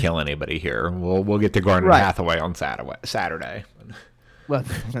trying to kill anybody here. We'll get to Gardner Hathaway on Saturday. Well,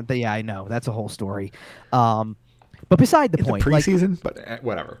 yeah, I know. That's a whole story. But beside the point, preseason, but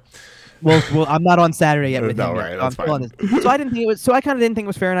whatever. Well, I'm not on Saturday yet with no, him. Right, that's fine. So I didn't think it was. So I kind of didn't think it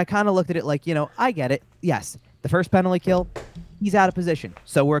was fair, and I kind of looked at it like, I get it. Yes, the first penalty kill, he's out of position.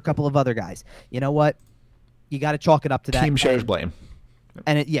 So were a couple of other guys. You know what? You got to chalk it up to that. Team shares blame.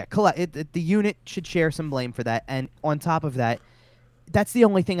 And the unit should share some blame for that. And on top of that, that's the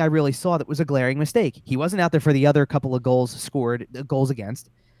only thing I really saw that was a glaring mistake. He wasn't out there for the other couple of goals against,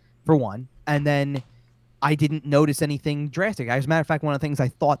 for one, and then I didn't notice anything drastic. As a matter of fact, one of the things I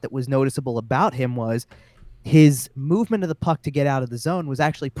thought that was noticeable about him was his movement of the puck to get out of the zone was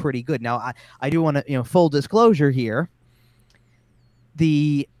actually pretty good. Now, I do want to, full disclosure here,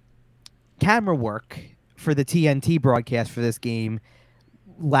 the camera work for the TNT broadcast for this game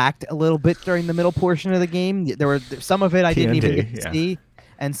lacked a little bit during the middle portion of the game. There were some of it I didn't even get to see,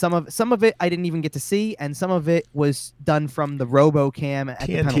 and some of it I didn't even get to see, and some of it was done from the RoboCam.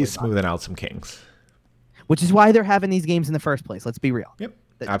 TNT's smoothing out some kinks. Which is why they're having these games in the first place. Let's be real. Yep,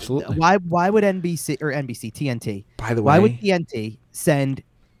 absolutely. Why would TNT? By the way, why would TNT send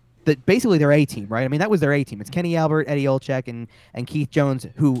basically their A team, right? I mean, that was their A team. It's Kenny Albert, Eddie Olczyk, and Keith Jones,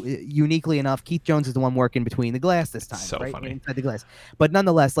 who, uniquely enough, Keith Jones is the one working between the glass this time, so right? Funny. Inside the glass. But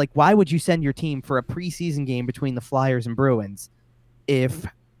nonetheless, why would you send your team for a preseason game between the Flyers and Bruins if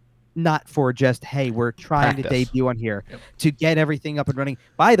not for just, hey, we're trying to debut on here to get everything up and running?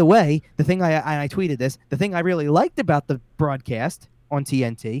 By the way, the thing I tweeted this, the thing I really liked about the broadcast on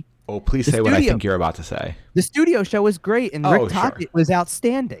TNT. Oh, please say what I think you're about to say. The studio show was great, and Rick Tocchet was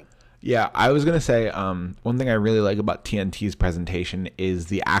outstanding. Yeah, I was going to say one thing I really like about TNT's presentation is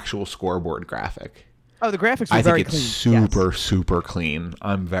the actual scoreboard graphic. Oh, the graphics were very clean. I think it's super clean.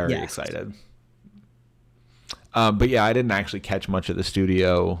 I'm very excited. But yeah, I didn't actually catch much of the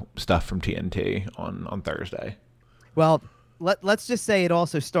studio stuff from TNT on Thursday. Well, let's just say it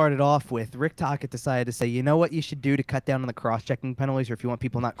also started off with Rick Tocchet decided to say, you know what you should do to cut down on the cross-checking penalties, or if you want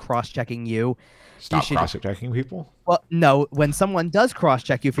people not cross-checking you. Stop cross-checking people? Well, no. When someone does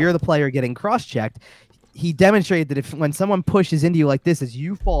cross-check you, if you're the player getting cross-checked, he demonstrated that when someone pushes into you like this, as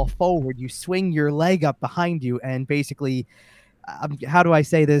you fall forward, you swing your leg up behind you, and basically, how do I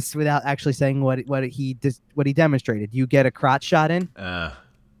say this without actually saying what he demonstrated? You get a crotch shot in.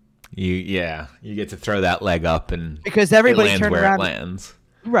 You get to throw that leg up, and because everybody turned where around, it lands.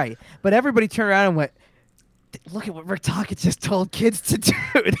 Right, but everybody turned around and went, "Look at what Rick Tocchet just told kids to do.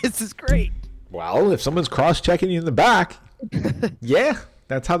 This is great." Well, if someone's cross-checking you in the back, yeah,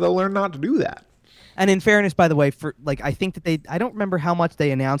 that's how they'll learn not to do that. And in fairness, by the way, I think that I don't remember how much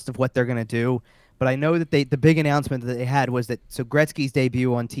they announced of what they're going to do, but I know that the big announcement that they had was that so Gretzky's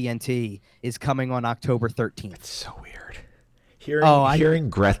debut on TNT is coming on October 13th. It's so weird. Oh,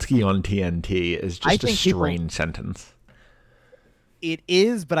 Hearing Gretzky on TNT is I just a think strange sentence. It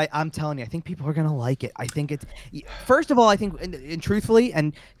is, but I'm telling you, I think people are gonna like it. I think it's first of all, I think, and truthfully,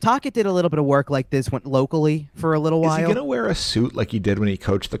 and Tocchet did a little bit of work like this, went locally for a little Is he while. gonna wear a suit like he did when he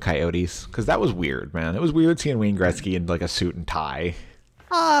coached the Coyotes? Because that was weird, man. It was weird seeing Wayne Gretzky in like a suit and tie.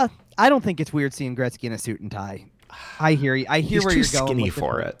 I don't think it's weird seeing Gretzky in a suit and tie. I hear you. I hear He's where too you're going. skinny with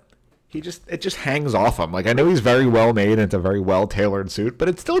for this. it. It just hangs off him. Like I know he's very well made and it's a very well tailored suit, but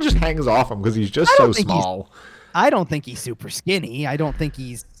it still just hangs off him because he's just so small. I don't think he's super skinny. I don't think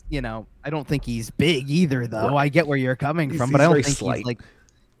he's, I don't think he's big either, though. Right. I get where you're coming from, He's but I don't very think slight. he's like,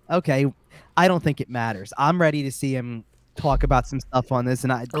 okay, I don't think it matters. I'm ready to see him talk about some stuff on this.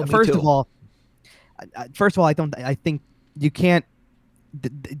 And first of all, I think you can't.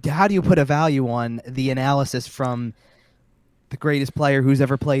 How do you put a value on the analysis from the greatest player who's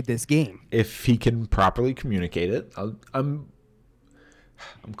ever played this game? If he can properly communicate it, I'm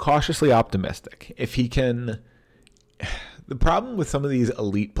cautiously optimistic. If he can, the problem with some of these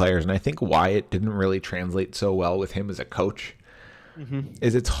elite players, and I think why it didn't really translate so well with him as a coach,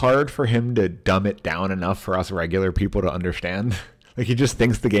 is it's hard for him to dumb it down enough for us regular people to understand. Like he just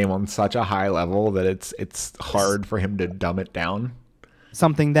thinks the game on such a high level that it's hard for him to dumb it down.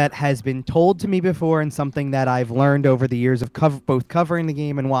 Something that has been told to me before and something that I've learned over the years of both covering the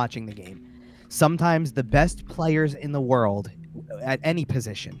game and watching the game. Sometimes the best players in the world at any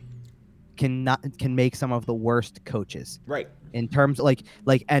position can make some of the worst coaches. Right. In terms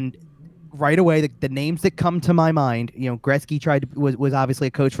and right away the names that come to my mind, Gretzky was obviously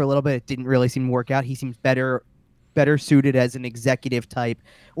a coach for a little bit. It didn't really seem to work out. He seems better suited as an executive type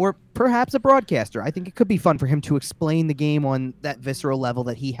or perhaps a broadcaster. I think it could be fun for him to explain the game on that visceral level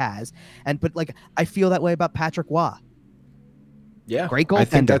that he has. But I feel that way about Patrick Waugh. Yeah, great goaltender. I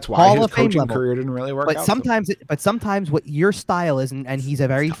think that's why Hall his of Fame coaching level. career didn't really work But out. sometimes what your style is, and he's a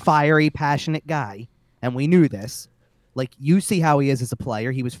very fiery, passionate guy, and we knew this. Like you see how he is as a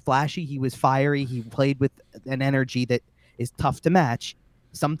player. He was flashy. He was fiery. He played with an energy that is tough to match.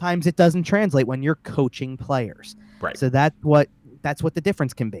 Sometimes it doesn't translate when you're coaching players. Right. So that's what the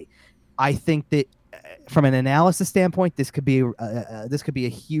difference can be. I think that from an analysis standpoint, this could be a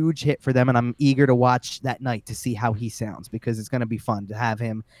huge hit for them, and I'm eager to watch that night to see how he sounds because it's going to be fun to have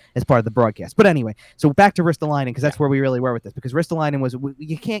him as part of the broadcast. But anyway, so back to Ristolainen because that's where we really were with this because Ristolainen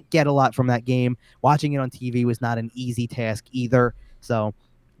you can't get a lot from that game. Watching it on TV was not an easy task either. So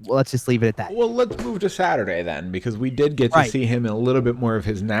let's just leave it at that. Well, let's move to Saturday then, because we did get to see him in a little bit more of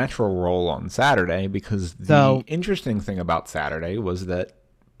his natural role on Saturday, because the interesting thing about Saturday was that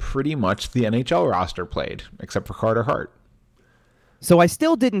pretty much the NHL roster played, except for Carter Hart. So I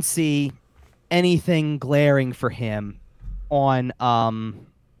still didn't see anything glaring for him on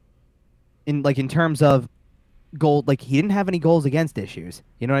in terms of goal. Like he didn't have any goals against issues.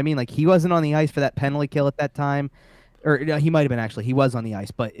 You know what I mean? Like he wasn't on the ice for that penalty kill at that time. Or he might have been actually. He was on the ice,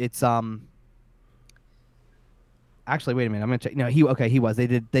 but it's actually wait a minute. I'm gonna check. No, he was. They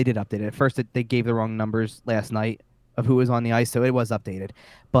did update it. At first, they gave the wrong numbers last night of who was on the ice, so it was updated.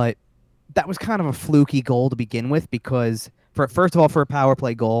 But that was kind of a fluky goal to begin with because first of all, for a power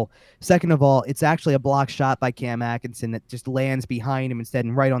play goal. Second of all, it's actually a block shot by Cam Atkinson that just lands behind him instead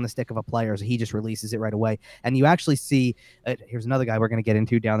and right on the stick of a player, so he just releases it right away. And you actually see, here's another guy we're going to get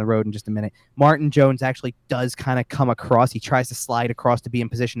into down the road in just a minute. Martin Jones actually does kind of come across. He tries to slide across to be in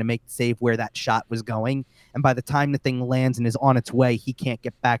position to make the save where that shot was going. And by the time the thing lands and is on its way, he can't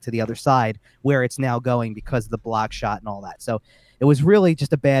get back to the other side where it's now going because of the block shot and all that. So it was really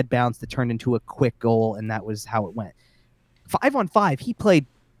just a bad bounce that turned into a quick goal, and that was how it went. 5-on-5, he played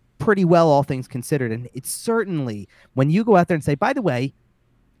pretty well, all things considered. And it's certainly, when you go out there and say, by the way,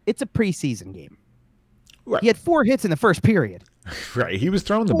 it's a preseason game. Right. He had 4 hits in the first period. Right. He was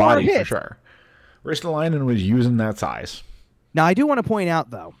throwing the body for sure. Ristolainen was using that size. Now, I do want to point out,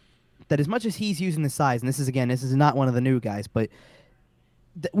 though, that as much as he's using the size, and this is not one of the new guys, but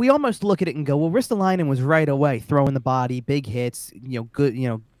we almost look at it and go, well, Ristolainen was right away throwing the body, big hits,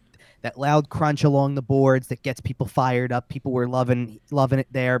 good, that loud crunch along the boards that gets people fired up. People were loving it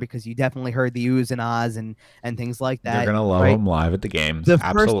there because you definitely heard the oohs and ahs and things like that. They're going to love him live at the games.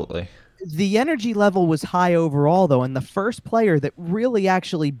 Absolutely. The energy level was high overall, though, and the first player that really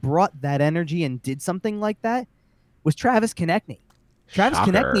actually brought that energy and did something like that was Travis Konechny. Travis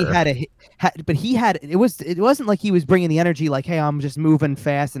Konechny it wasn't like he was bringing the energy like, hey, I'm just moving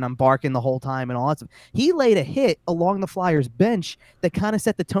fast and I'm barking the whole time and all that stuff. He laid a hit along the Flyers bench that kind of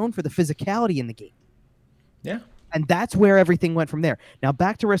set the tone for the physicality in the game. Yeah. And that's where everything went from there. Now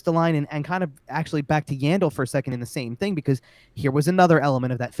back to Ristolainen and kind of actually back to Yandel for a second in the same thing, because here was another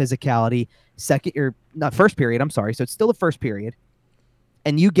element of that physicality. First period. I'm sorry. So it's still the first period,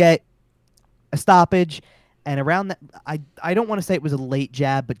 and you get a stoppage. And around that, I don't want to say it was a late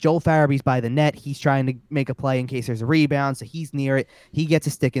jab, but Joel Farabee's by the net. He's trying to make a play in case there's a rebound, so he's near it. He gets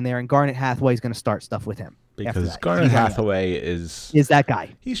a stick in there, and Garnet Hathaway is going to start stuff with him. Because Garnet Hathaway is that guy.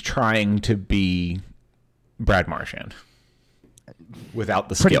 He's trying to be Brad Marchand without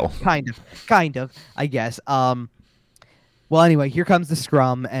the skill. Kind of, I guess. Well, anyway, here comes the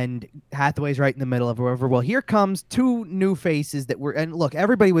scrum, and Hathaway's right in the middle of it. Well, here comes two new faces and look,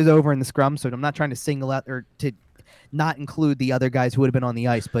 everybody was over in the scrum, so I'm not trying to single out or to not include the other guys who would have been on the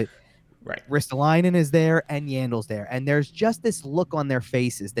ice, but right. Ristolainen is there and Yandel's there, and there's just this look on their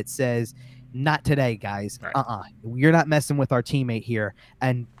faces that says, not today, guys. Right. You're not messing with our teammate here,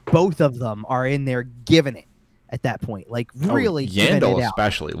 and both of them are in there giving it at that point, like really Yandel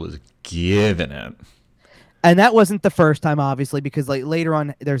especially was giving it. And that wasn't the first time, obviously, because like later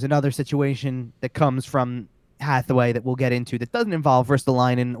on, there's another situation that comes from Hathaway that we'll get into that doesn't involve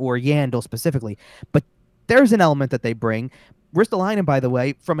Ristolainen or Yandel specifically, but there's an element that they bring. Ristolainen, by the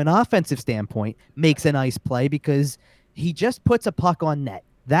way, from an offensive standpoint, makes a nice play because he just puts a puck on net.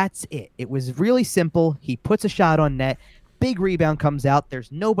 That's it. It was really simple. He puts a shot on net. Big rebound comes out.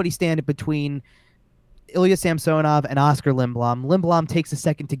 There's nobody standing between Ilya Samsonov and Oscar Lindblom. Lindblom takes a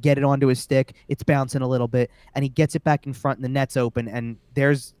second to get it onto his stick. It's bouncing a little bit, and he gets it back in front, and the net's open, and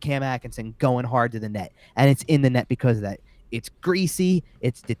there's Cam Atkinson going hard to the net, and it's in the net because of that. It's greasy.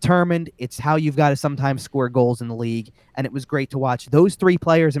 It's determined. It's how you've got to sometimes score goals in the league, and it was great to watch those three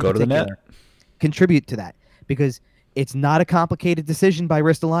players in particular contribute to that, because it's not a complicated decision by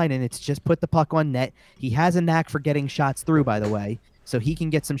Ristolainen. It's just put the puck on net. He has a knack for getting shots through, by the way. So he can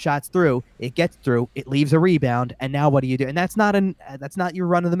get some shots through. It gets through. It leaves a rebound. And now what do you do? And that's not your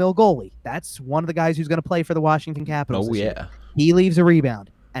run-of-the-mill goalie. That's one of the guys who's going to play for the Washington Capitals. Oh, yeah. He leaves a rebound,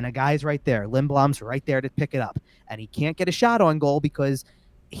 and a guy's right there. Lindblom's right there to pick it up. And he can't get a shot on goal because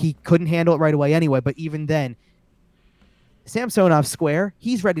he couldn't handle it right away anyway. But even then, Samsonov's square.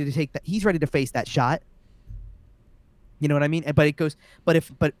 He's ready to take that. He's ready to face that shot. You know what I mean? But it goes. But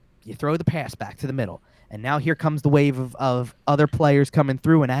you throw the pass back to the middle. And now here comes the wave of other players coming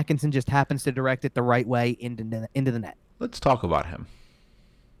through, and Atkinson just happens to direct it the right way into the net. Let's talk about him.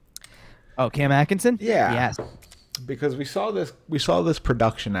 Oh, Cam Atkinson? Yeah. Yes. Because we saw this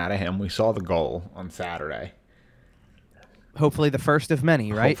production out of him. We saw the goal on Saturday. Hopefully the first of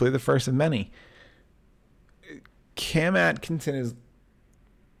many, right? Hopefully the first of many. Cam Atkinson is...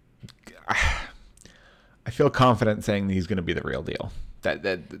 I feel confident saying that he's going to be the real deal.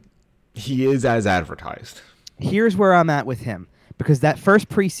 That he is as advertised. Here's where I'm at with him, because that first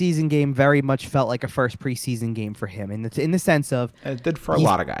preseason game very much felt like a first preseason game for him, in the sense of... And it did for a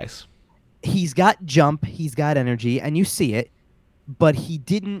lot of guys. He's got jump, he's got energy, and you see it, but he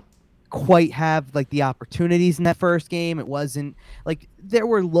didn't quite have like the opportunities in that first game. It wasn't like there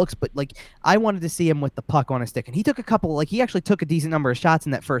were looks, but like I wanted to see him with the puck on his stick, and he took he actually took a decent number of shots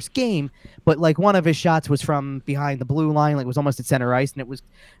in that first game, but like one of his shots was from behind the blue line, like it was almost at center ice, and it was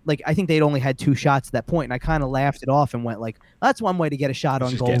like I think they'd only had 2 shots at that point, and I kind of laughed it off and went like, that's one way to get a shot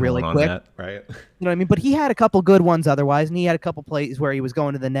on goal really quick, right? You know what I mean? But he had a couple good ones otherwise, and he had a couple plays where he was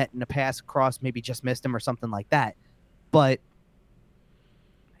going to the net and a pass across maybe just missed him or something like that, but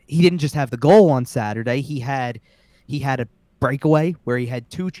he didn't just have the goal on Saturday. He had a breakaway where he had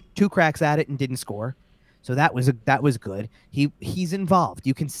two cracks at it and didn't score. So that was good. He's involved.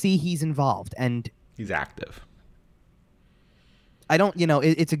 You can see he's involved, and he's active. I don't,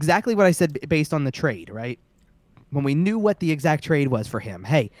 it's exactly what I said based on the trade, right? When we knew what the exact trade was for him.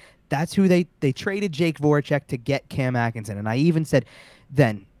 Hey, that's who they traded Jake Voracek to get Cam Atkinson, and I even said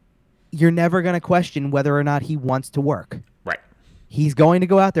then you're never going to question whether or not he wants to work. Right. He's going to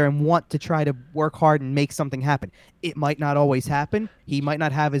go out there and want to try to work hard and make something happen. It might not always happen. He might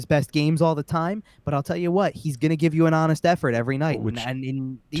not have his best games all the time, but I'll tell you what, he's going to give you an honest effort every night. And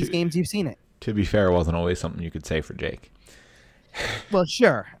in these games, you've seen it. To be fair, it wasn't always something you could say for Jake. Well,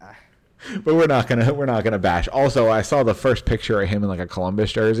 sure. But we're not gonna bash. Also, I saw the first picture of him in like a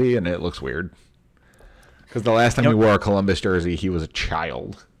Columbus jersey, and it looks weird. Because the last time he wore a Columbus jersey, he was a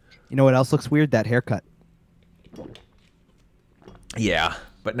child. You know what else looks weird? That haircut. Yeah,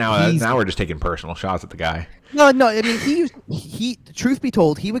 but now we're just taking personal shots at the guy. No. I mean, he. Truth be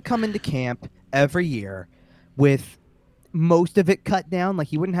told, he would come into camp every year with most of it cut down. Like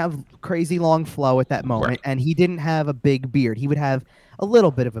he wouldn't have crazy long flow at that moment, right. And he didn't have a big beard. He would have a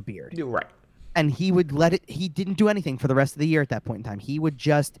little bit of a beard. You're right. And he would let it. He didn't do anything for the rest of the year at that point in time. He would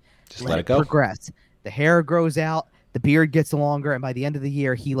just let it go. Progress. The hair grows out, the beard gets longer, and by the end of the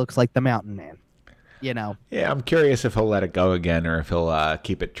year, he looks like the Mountain Man. You know, Yeah, I'm curious if he'll let it go again or if he'll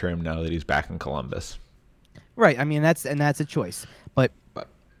keep it trimmed now that he's back in Columbus. right? I mean, that's a choice. But But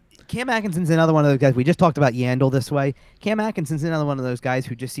Cam Atkinson's another one of those guys. We just talked about Yandel this way. Cam Atkinson's another one of those guys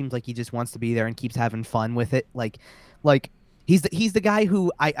who just seems like he just wants to be there and keeps having fun with it. Like he's the guy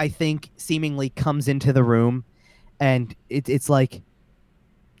who I think seemingly comes into the room, and it's like,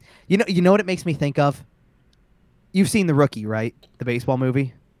 you know what it makes me think of. You've seen The Rookie, right? The baseball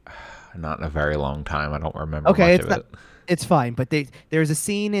movie. not in a very long time. I don't remember Okay, much it's of not. it. It's fine, but there's a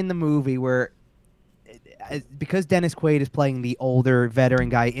scene in the movie where, because Dennis Quaid is playing the older veteran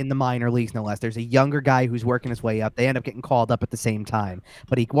guy in the minor leagues, no less. There's a younger guy who's working his way up. They end up getting called up at the same time,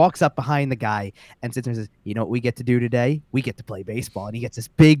 but he walks up behind the guy and sits there and says, "You know what we get to do today? We get to play baseball." And he gets this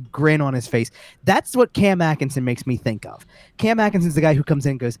big grin on his face. That's what Cam Atkinson makes me think of. Cam Atkinson's the guy who comes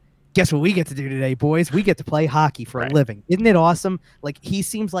in and goes, "Guess what we get to do today, boys? We get to play hockey for a Right. living. Isn't it awesome?" Like, he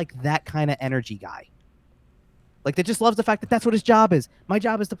seems like that kind of energy guy. Like, that just loves the fact that that's what his job is. My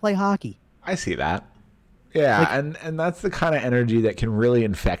job is to play hockey. I see that. Yeah, Like- and that's the kind of energy that can really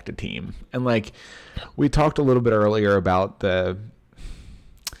infect a team. And like we talked a little bit earlier about the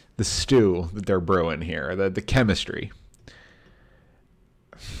stew that they're brewing here, the chemistry.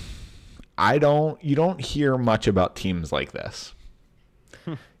 You don't hear much about teams like this.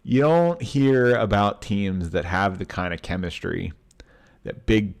 You don't hear about teams that have the kind of chemistry that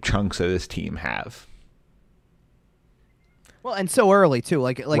big chunks of this team have. Well, and so early too.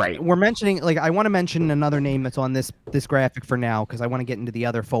 Like Right. we're mentioning. Like, I want to mention another name that's on this graphic for now, because I want to get into the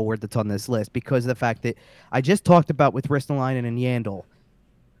other forward that's on this list, because of the fact that I just talked about with Ristolainen and Yandel,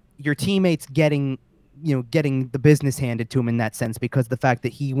 your teammates getting the business handed to him in that sense, because of the fact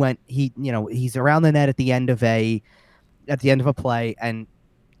that he's around the net at the end of a play, and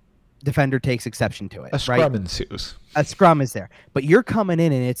defender takes exception to it. A scrum ensues. A scrum is there, but you're coming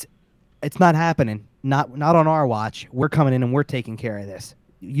in and it's not happening. Not on our watch. We're coming in and we're taking care of this.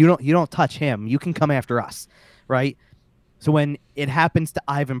 You don't touch him. You can come after us, right? So when it happens to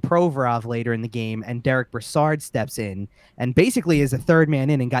Ivan Provorov later in the game, and Derek Brassard steps in and basically is a third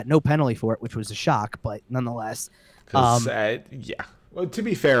man in and got no penalty for it, which was a shock, but nonetheless. Yeah. Well, to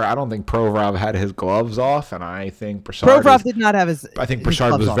be fair, I don't think Provorov had his gloves off, and I think Brassard. Provorov did not have his. I think his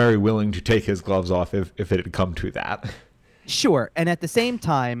Brassard gloves was off. very willing to take his gloves off if it had come to that. Sure, and at the same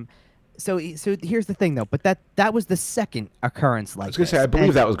time, so here's the thing though. But that was the second occurrence like. I was going to say, I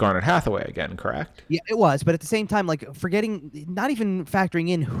believe that was Garnet Hathaway again, correct? Yeah, it was, but at the same time, like, forgetting, not even factoring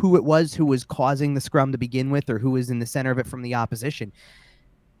in who it was who was causing the scrum to begin with, or who was in the center of it from the opposition.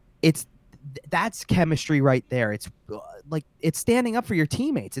 That's chemistry right there. It's like, it's standing up for your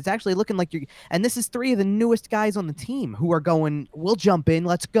teammates. It's actually looking like and this is three of the newest guys on the team who are going, "We'll jump in,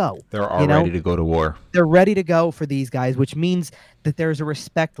 let's go." They're all ready to go to war. They're ready to go for these guys, which means that there's a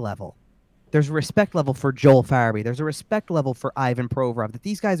respect level. There's a respect level for Joel Farabee. There's a respect level for Ivan Provorov, that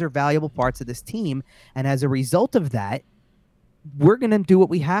these guys are valuable parts of this team. And as a result of that, we're going to do what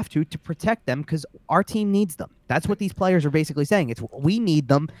we have to protect them, because our team needs them. That's what these players are basically saying. It's, we need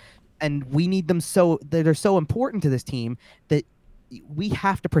them, and we need them so that they're so important to this team that we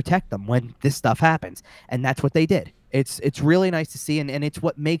have to protect them when this stuff happens. And that's what they did. It's really nice to see, and it's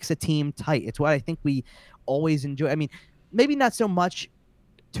what makes a team tight. It's what I think we always enjoy. I mean, maybe not so much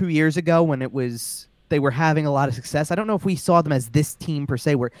 2 years ago when they were having a lot of success. I don't know if we saw them as this team per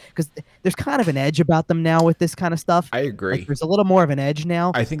se, because there's kind of an edge about them now with this kind of stuff. I agree. Like, there's a little more of an edge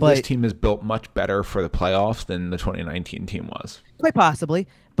now. I think this team is built much better for the playoffs than the 2019 team was. Quite possibly,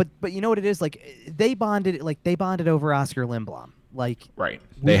 but you know what it is? Like, they bonded over Oscar Lindblom. Like, right,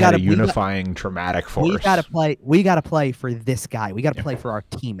 they had a unifying traumatic force. We got to play for this guy. We got to play for our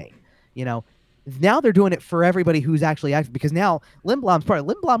teammate. You know. Now they're doing it for everybody who's actually active, because now Lindblom's part.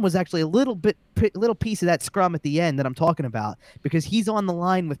 Lindblom was actually a little piece of that scrum at the end that I'm talking about, because he's on the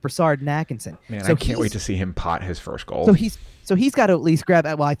line with Brassard and Atkinson. Man, I can't wait to see him pot his first goal. So he's got to at least grab.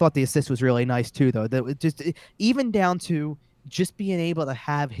 Well, I thought the assist was really nice too, though. That just even down to just being able to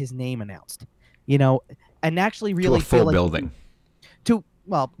have his name announced, and actually really to a full feel like building. To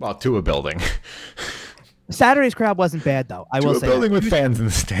a building. Saturday's crowd wasn't bad though. I will say to a building with fans in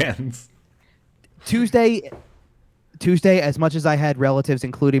the stands. Tuesday, as much as I had relatives,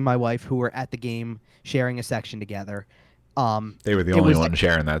 including my wife, who were at the game sharing a section together, they were the only one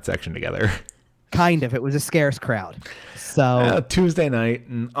sharing that section together. Kind of. It was a scarce crowd. So Tuesday night,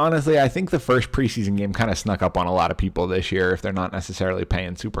 and honestly, I think the first preseason game kind of snuck up on a lot of people this year, if they're not necessarily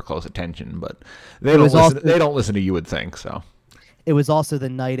paying super close attention. But they don't listen to You Would Think. So It was also the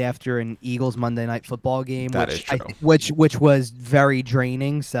night after an Eagles Monday Night Football game, That is which I true. which was very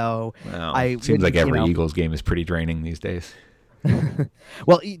draining. So Well, I seems like wouldn't, every Eagles game is pretty draining these days.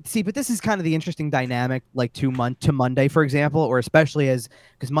 well, see, but this is kind of the interesting dynamic, like to Monday, for example, or especially as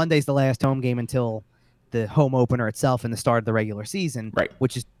because Monday's the last home game until the home opener itself and the start of the regular season, Right.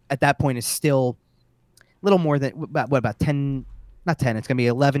 which is at that point is still a little more than about 10, not 10. It's gonna be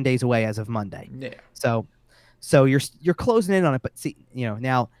 11 days away as of Monday. Yeah. So you're closing in on it, but see,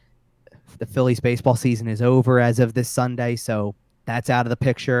 now the Phillies baseball season is over as of this Sunday, so that's out of the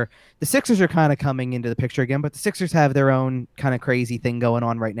picture. The Sixers are kind of coming into the picture again, but the Sixers have their own kind of crazy thing going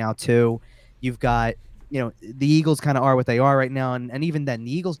on right now too. You've got, the Eagles kind of are what they are right now, and even then,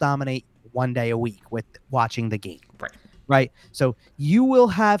 the Eagles dominate one day a week with watching the game. Right. Right. So you will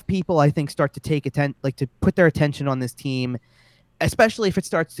have people, I think, start to to put their attention on this team, especially if it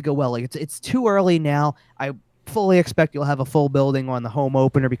starts to go well. Like it's too early now. I fully expect you'll have a full building on the home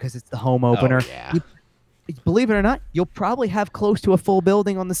opener because it's the home opener. Oh, yeah. Believe it or not, you'll probably have close to a full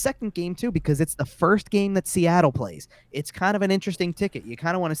building on the second game too because it's the first game that Seattle plays. It's kind of an interesting ticket. You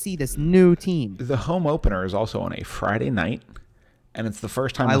kind of want to see this new team. The home opener is also on a Friday night, and it's the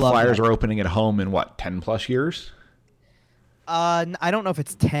first time I the love Flyers that. are opening at home in, 10 plus years? I don't know if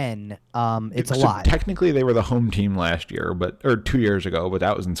it's 10. It's a So lot. technically, they were the home team last year, or 2 years ago, but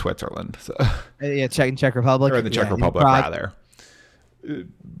that was in Switzerland. So. Yeah, Czech Republic. Or the Czech Republic, rather.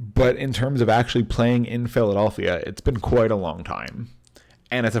 But in terms of actually playing in Philadelphia, it's been quite a long time.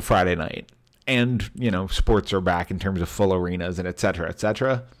 And it's a Friday night. And, sports are back in terms of full arenas and et cetera, et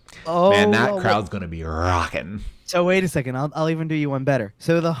cetera. Oh, man, that crowd's going to be rocking. So wait a second. I'll even do you one better.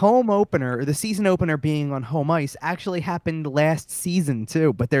 So the home opener, or the season opener being on home ice actually happened last season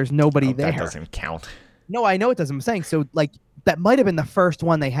too, but there's nobody there. That doesn't count. No, I know it doesn't. I'm saying so that might have been the first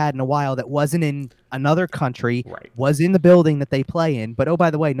one they had in a while that wasn't in another country, right. Was in the building that they play in, but oh, by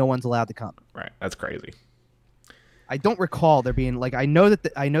the way, no one's allowed to come. Right. That's crazy. I don't recall there being I know that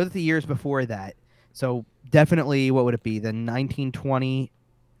the years before that. So definitely, what would it be? The 1920 season.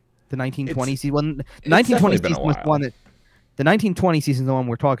 The 1920 season was one that. The 1920 season is the one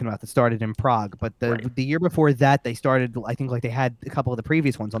we're talking about that started in Prague, but the year before that they started, I think, like they had a couple of the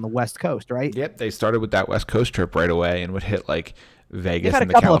previous ones on the West Coast, right? Yep, they started with that West Coast trip right away and would hit like Vegas and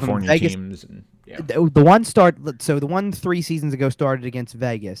the California teams. And, yeah. The one 3 seasons ago started against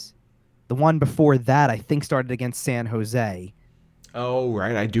Vegas. The one before that, I think, started against San Jose. Oh,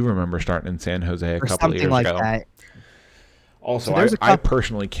 right. I do remember starting in San Jose a or couple of years like ago. That. Also, I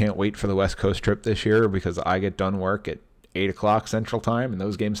personally can't wait for the West Coast trip this year because I get done work at 8 o'clock Central Time, and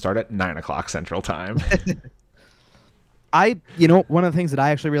those games start at 9 o'clock Central Time. One of the things that I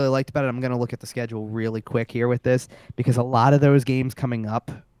actually really liked about it, I'm going to look at the schedule really quick here with this, because a lot of those games coming up,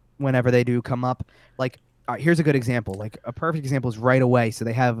 whenever they do come up, here's a good example. Like a perfect example is right away. So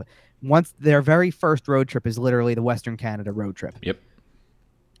they have their very first road trip is literally the Western Canada road trip. Yep.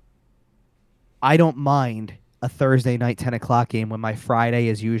 I don't mind a Thursday night 10 o'clock game when my Friday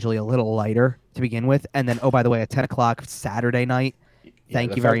is usually a little lighter to begin with. And then, oh, by the way, a 10 o'clock Saturday night.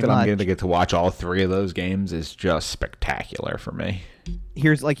 Thank you very much. The fact that I'm going to get to watch all 3 of those games is just spectacular for me.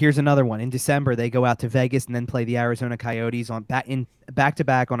 Here's another one. In December, they go out to Vegas and then play the Arizona Coyotes back to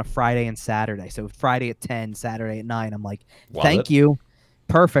back on a Friday and Saturday. So Friday at 10, Saturday at 9. I'm like, thank you.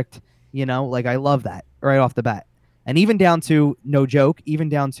 Perfect. I love that right off the bat. And even down to, no joke,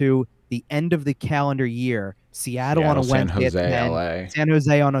 the end of the calendar year, Seattle on a Wednesday, San Jose, at 10, LA. San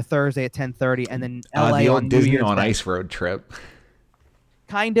Jose on a Thursday at 10:30, and then LA the old on Disney New Year's on Day. Ice road trip.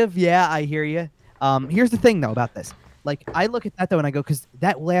 Kind of, yeah, I hear you. Here's the thing though about this. I look at that though and I go, because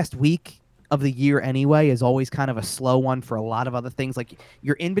that last week of the year anyway is always kind of a slow one for a lot of other things.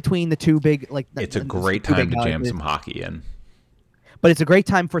 You're in between the two big, it's a great time to jam some hockey in. But it's a great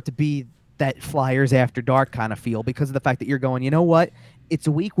time for it to be that Flyers after dark kind of feel, because of the fact that you're going, you know what? It's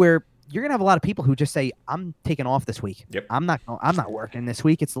a week where you're gonna have a lot of people who just say, "I'm taking off this week. Yep. I'm not working this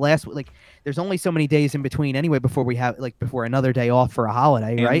week. It's the last week." There's only so many days in between anyway before we have before another day off for a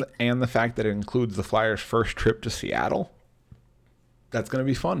holiday, right? And the fact that it includes the Flyers' first trip to Seattle, that's gonna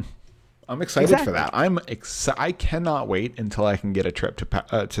be fun. I'm excited for that. I cannot wait until I can get a trip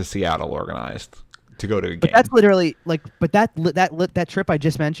to Seattle organized to go to a game. But that's literally that trip I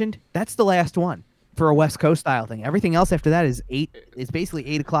just mentioned. That's the last one for a West Coast style thing. Everything else after that is 8. It's basically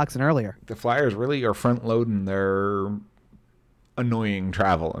 8 o'clock and earlier. The Flyers really are front loading their annoying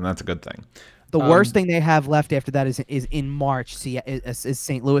travel, and that's a good thing. The worst thing they have left after that is in March. Is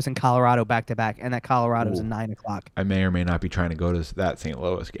St. Louis and Colorado back to back, and that Colorado's at 9 o'clock. I may or may not be trying to go to that St.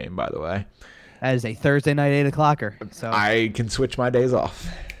 Louis game, by the way. That is a Thursday night 8 o'clocker. So I can switch my days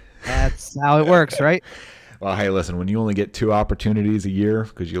off. That's how it works, right? Well, hey, listen, when you only get 2 opportunities a year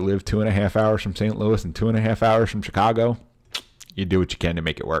because you live 2.5 hours from St. Louis and 2.5 hours from Chicago, you do what you can to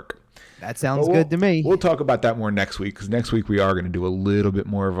make it work. That But sounds good we'll to me. we'll talk about that more next week because next week we are going to do a little bit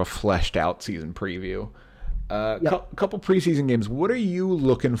more of a fleshed out season preview. Yep. Couple preseason games. What are you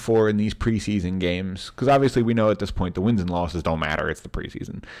looking for in these preseason games? Because obviously we know at this point the wins and losses don't matter. It's the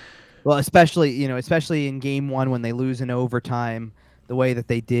preseason. Well, especially in game one when they lose in overtime, the way that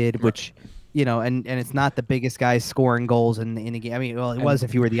they did, which, and it's not the biggest guys scoring goals in a game. I mean, well, it was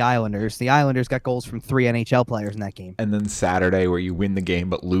if you were the Islanders. The Islanders got goals from 3 NHL players in that game. And then Saturday where you win the game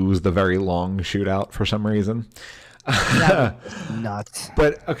but lose the very long shootout for some reason. That was nuts.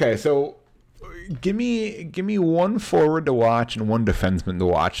 But okay, so give me one forward to watch and one defenseman to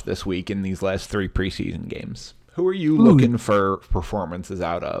watch this week in these last 3 preseason games. Who are you looking for performances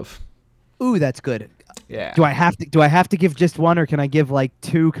out of? Ooh, that's good. Yeah. Do I have to give just one, or can I give like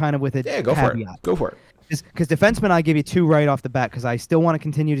 2 kind of with a Yeah, go caveat? for it. Go for it. Because defenseman, I give you 2 right off the bat because I still want to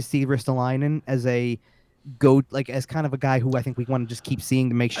continue to see Ristolainen as as kind of a guy who I think we want to just keep seeing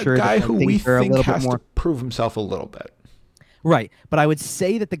to make sure A guy that who we things are a think little bit has more to prove himself a little bit. right. But I would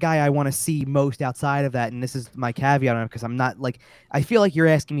say that the guy I want to see most outside of that, and this is my caveat on it, because I'm not I feel like you're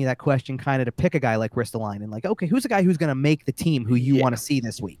asking me that question kind of to pick a guy like Ristolainen, like, okay, who's a guy who's going to make the team who you want to see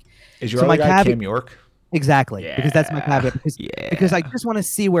this week? Is your other guy Cam York? Exactly, Yeah. because that's my caveat. Because I just want to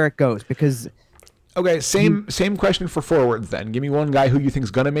see where it goes. Because okay, same question for forwards then. Give me one guy who you think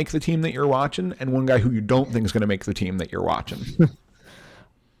is going to make the team that you're watching, and one guy who you don't think is going to make the team that you're watching.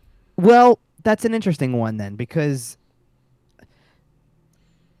 Well, that's an interesting one then, because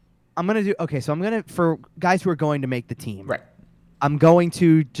I'm gonna do So I'm gonna, for guys who are going to make the team, Right. I'm going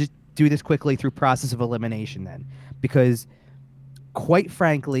to just do this quickly through process of elimination then, because quite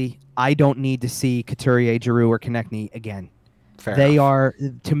frankly, I don't need to see Couturier, Giroux, or Konechny again. They are,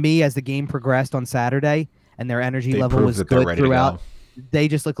 to me, as the game progressed on Saturday and their energy level was good throughout, they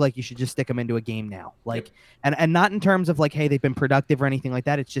just look like you should just stick them into a game now. And not in terms of like, hey, they've been productive or anything like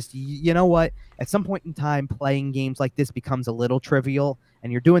that. It's just, you know what? At some point in time, playing games like this becomes a little trivial,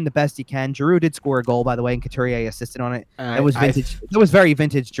 and you're doing the best you can. Giroux did score a goal, by the way, and Couturier assisted on it. That was vintage. That was very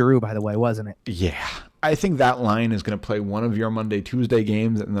vintage Giroux, by the way, wasn't it? Yeah. I think that line is going to play one of your Monday, Tuesday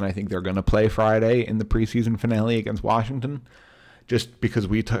games, and then I think they're going to play Friday in the preseason finale against Washington, just because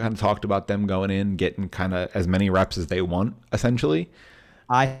we kind of talked about them going in, getting kind of as many reps as they want, essentially.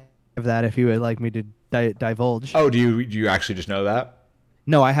 I have that if you would like me to divulge. Oh, do you actually just know that?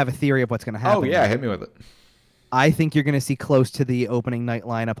 No, I have a theory of what's going to happen. Oh, yeah, hit me with it. I think you're going to see close to the opening night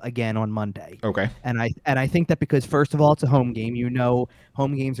lineup again on Monday. Okay. And I think that because, first of all, it's a home game.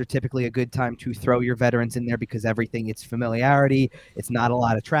 Home games are typically a good time to throw your veterans in there because it's familiarity. It's not a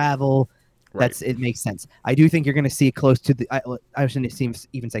lot of travel. Right. It makes sense. I do think you're going to see close to the. I shouldn't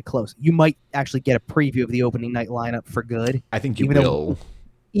even say close. You might actually get a preview of the opening night lineup for good. I think you will.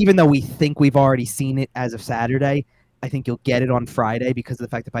 Even though we think we've already seen it as of Saturday, I think you'll get it on Friday because of the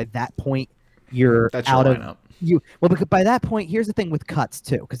fact that by that point you're out of. Because by that point, here's the thing with cuts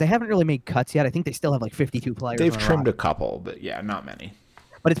too, because they haven't really made cuts yet. I think they still have like 52 players. They've trimmed a couple, but yeah, not many.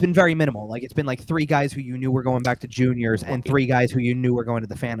 But it's been very minimal. Like it's been like 3 guys who you knew were going back to juniors and 3 guys who you knew were going to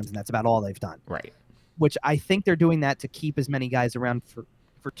the Phantoms, and that's about all they've done. Right. Which I think they're doing that to keep as many guys around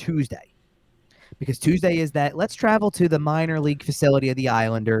for Tuesday. Because Tuesday is that let's travel to the minor league facility of the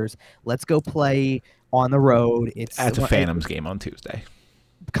Islanders. Let's go play on the road. That's a Phantoms game on Tuesday.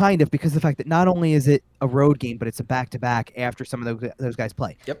 Kind of, because of the fact that not only is it a road game, but it's a back-to-back after some of those guys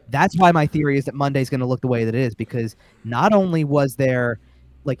play. Yep. That's why my theory is that Monday's going to look the way that it is, because not only was there,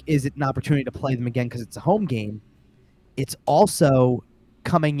 is it an opportunity to play them again because it's a home game, it's also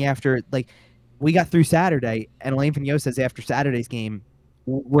coming after, we got through Saturday, and Elaine Vigneault says after Saturday's game,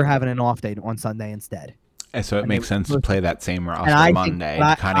 we're having an off day on Sunday instead. And so it makes sense to play that same roster Monday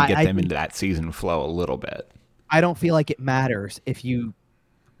and kind of get them into that season flow a little bit. I don't feel like it matters if you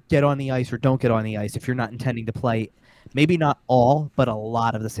get on the ice or don't get on the ice if you're not intending to play, maybe not all, but a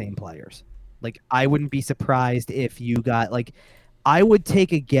lot of the same players. I wouldn't be surprised if you got, I would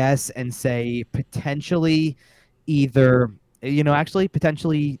take a guess and say potentially either,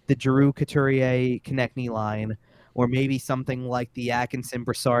 potentially the Giroux, Couturier, Konechny line, or maybe something like the Atkinson,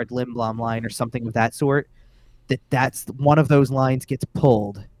 Brassard, Lindblom line or something of that sort, that's one of those lines gets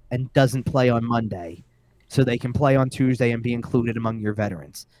pulled and doesn't play on Monday, so they can play on Tuesday and be included among your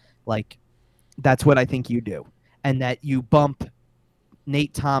veterans. That's what I think you do. And that you bump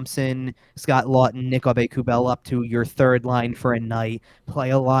Nate Thompson, Scott Lawton, Nick Aube-Kubel up to your third line for a night,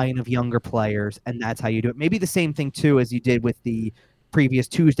 play a line of younger players, and that's how you do it. Maybe the same thing, too, as you did with the previous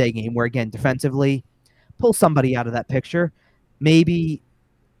Tuesday game, where, again, defensively, pull somebody out of that picture. Maybe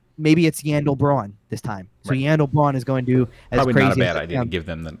maybe it's Yandel Braun this time. So Right. Yandel Braun is going to, as Probably crazy not a bad as it idea to sounds,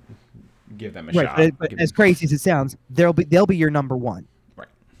 give them a right, shot. but as crazy as it sounds, they'll be your number one Right.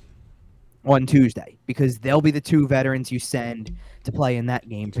 on Tuesday because they'll be the two veterans you send to play in that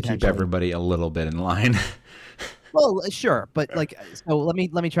game To keep potentially. everybody a little bit in line. Well, sure, but like, so let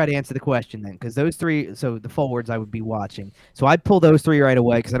me try to answer the question then, because those three, so the forwards I would be watching. So I'd pull those three right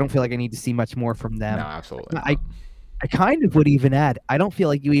away because I don't feel like I need to see much more from No, them. absolutely I not. I kind of would even add, I don't feel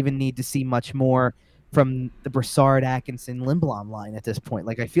like you even need to see much more from the Brassard, Atkinson, Lindblom line at this point.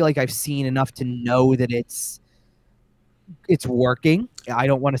 Like I feel like I've seen enough to know that it's working. I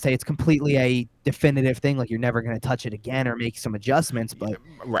don't want to say it's completely a definitive thing, like you're never going to touch it again or make some adjustments, but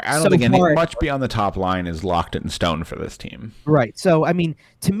Right. I so don't think far, much beyond the top line is locked in stone for this team. right. So I mean,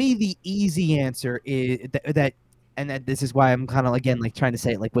 to me, the easy answer is that and that this is why I'm kind of again like trying to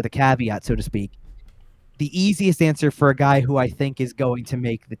say it like with a caveat, so to speak. The easiest answer for a guy who I think is going to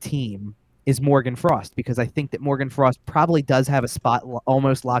make the team is Morgan Frost, because I think that Morgan Frost probably does have a spot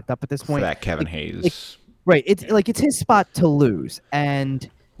almost locked up at this For point. that Kevin Hayes. Right. It's like it's his spot to lose. And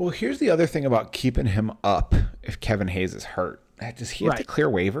Well, here's the other thing about keeping him up if Kevin Hayes is hurt. Does he have to clear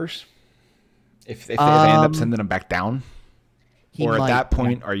waivers? If they end up sending him back down? Or at that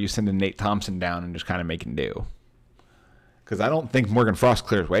point, are you sending Nate Thompson down and just kind of making do? Because I don't think Morgan Frost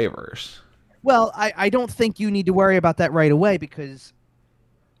clears waivers. Well, I don't think you need to worry about that right away because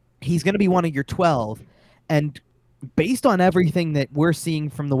he's going to be one of your 12. And based on everything that we're seeing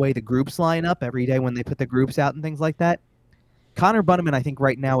from the way the groups line up every day when they put the groups out and things like that, Connor Bunneman, I think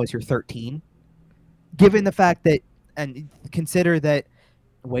right now is your 13. Given the fact that, and consider that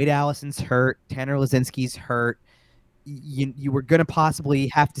Wade Allison's hurt, Tanner Lazinski's hurt, you were going to possibly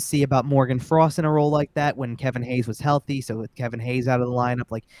have to see about Morgan Frost in a role like that when Kevin Hayes was healthy. So with Kevin Hayes out of the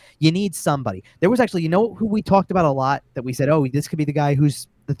lineup, like you need somebody. There was actually, who we talked about a lot that we said, oh, this could be the guy who's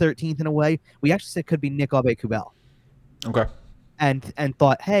the 13th in a way. We actually said could be Nick Aube-Kubel. Okay. And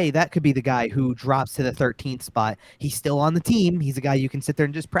thought, hey, that could be the guy who drops to the 13th spot. He's still on the team. He's a guy you can sit there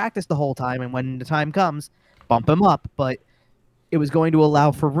and just practice the whole time. And when the time comes, bump him up. But it was going to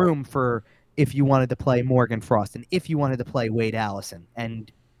allow for room for if you wanted to play Morgan Frost and if you wanted to play Wade Allison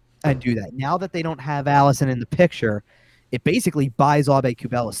and do that. Now that they don't have Allison in the picture, it basically buys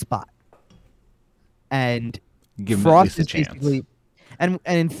Aube-Kubel a spot. And give him Frost at least a is chance. basically, and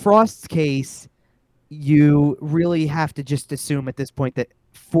in Frost's case, you really have to just assume at this point that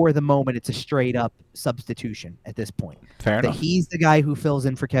for the moment it's a straight up substitution at this point. Fair enough. He's the guy who fills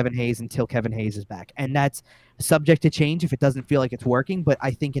in for Kevin Hayes until Kevin Hayes is back. And that's subject to change if it doesn't feel like it's working. But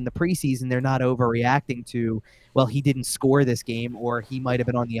I think in the preseason, they're not overreacting to, well, he didn't score this game or he might have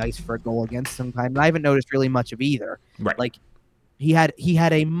been on the ice for a goal against some time. And I haven't noticed really much of either. Right. Like he had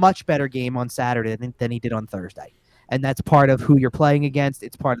a much better game on Saturday than he did on Thursday. And that's part of who you're playing against.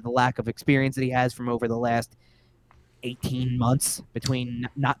 It's part of the lack of experience that he has from over the last 18 months between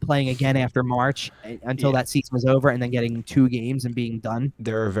not playing again after March until that season was over and then getting 2 games and being done.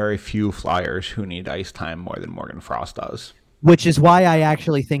 There are very few Flyers who need ice time more than Morgan Frost does. Which is why I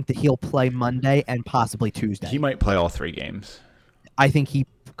actually think that he'll play Monday and possibly Tuesday. He might play all 3 games. I think he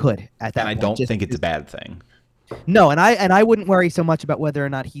could at that point. And I don't think it's a bad thing. No, and I wouldn't worry so much about whether or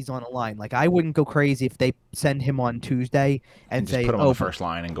not he's on a line. Like I wouldn't go crazy if they send him on Tuesday and just say, put him on the first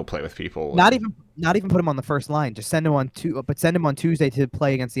line and go play with people. Not even put him on the first line. Just send him on Tuesday to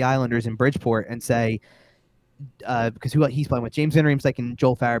play against the Islanders in Bridgeport and say, because he's playing with James Van Riemsdyk and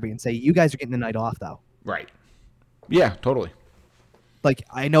Joel Farabee, and say you guys are getting the night off though. Right. Yeah, totally. Like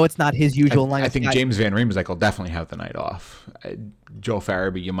I know it's not his usual line. I think James Van Riemsdyk will definitely have the night off. Joel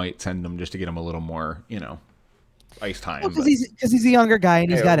Farabee, you might send him just to get him a little more, ice time. Because he's a younger guy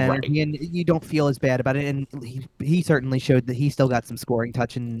and he's got energy, right. and you don't feel as bad about it. And he certainly showed that he still got some scoring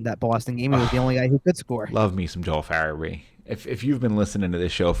touch in that Boston game. He was the only guy who could score. Love me some Joel Farabee. If you've been listening to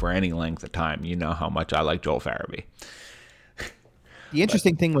this show for any length of time, you know how much I like Joel Farabee. The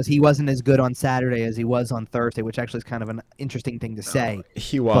interesting thing was he wasn't as good on Saturday as he was on Thursday, which actually is kind of an interesting thing to say.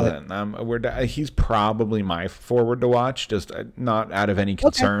 He wasn't. He's probably my forward to watch, just not out of any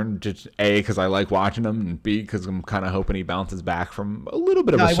concern. Okay. Just A, because I like watching him, and B, because I'm kind of hoping he bounces back from a little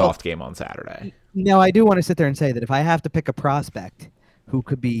bit of a soft game on Saturday. Now, I do want to sit there and say that if I have to pick a prospect who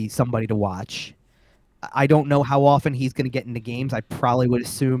could be somebody to watch, I don't know how often he's going to get into games. I probably would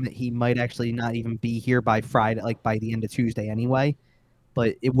assume that he might actually not even be here by Friday, like by the end of Tuesday anyway.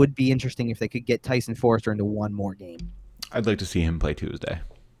 But it would be interesting if they could get Tyson Forster into one more game. I'd like to see him play Tuesday.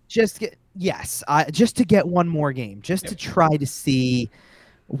 Just to get one more game, just to try to see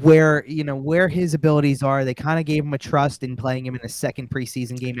where his abilities are. They kind of gave him a trust in playing him in a second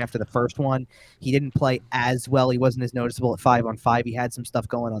preseason game after the first one. He didn't play as well. He wasn't as noticeable at 5-on-5. He had some stuff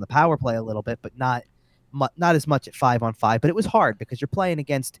going on the power play a little bit, but not as much at 5-on-5. But it was hard because you're playing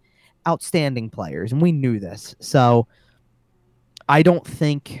against outstanding players, and we knew this. So I don't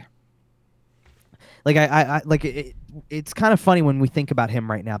think like I like it's kind of funny when we think about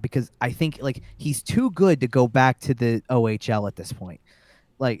him right now because I think like he's too good to go back to the OHL at this point.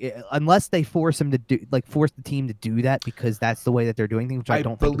 Like unless they force him to force the team to do that because that's the way that they're doing things, which I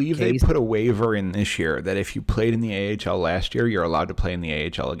don't think is the believe they case. put a waiver in this year that if you played in the AHL last year, you're allowed to play in the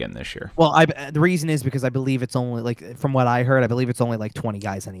AHL again this year. Well, the reason is because I believe it's only like from what I heard, I believe it's only like 20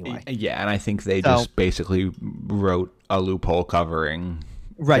 guys anyway. Yeah, and I think they just basically wrote a loophole covering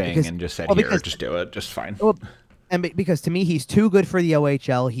thing and just said, here, just do it, just fine. Well, and because to me, he's too good for the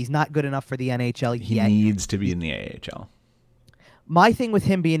OHL. He's not good enough for the NHL yet. He needs to be in the AHL. My thing with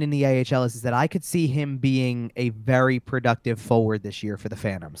him being in the AHL is that I could see him being a very productive forward this year for the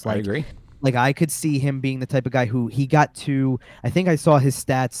Phantoms. I agree. Like I could see him being the type of guy who he got to. I think I saw his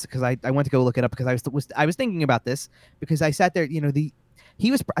stats because I went to go look it up because I was thinking about this because I sat there.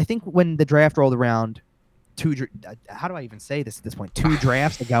 He was, I think when the draft rolled around, how do I even say this at this point? 2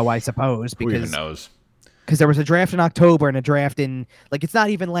 drafts ago, I suppose. Because who even knows? Because there was a draft in October and a draft in, like, it's not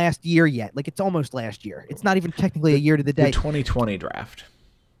even last year yet. Like, it's almost last year. It's not even technically a year to the day. The 2020 draft.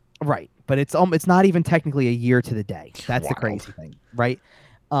 Right. But it's not even technically a year to the day. That's the crazy thing, right?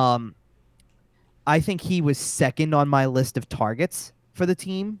 I think he was second on my list of targets for the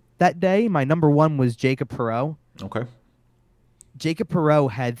team that day. My number 1 was Jacob Perreault. Okay. Jacob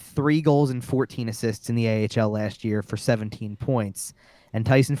Perreault had 3 goals and 14 assists in the AHL last year for 17 points. And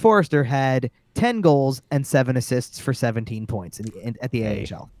Tyson Forrester had 10 goals and 7 assists for 17 points at the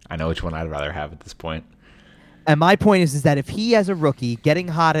AHL. I know which one I'd rather have at this point. And my point is that if he, as a rookie, getting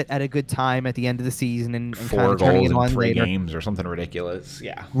hot at a good time at the end of the season and 4 kind of turning goals it on in 3 later, games or something ridiculous,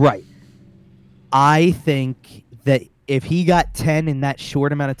 yeah. Right. I think that if he got 10 in that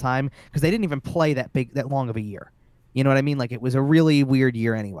short amount of time, because they didn't even play that long of a year. You know what I mean? Like, it was a really weird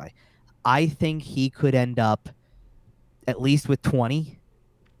year anyway. I think he could end up at least with 20.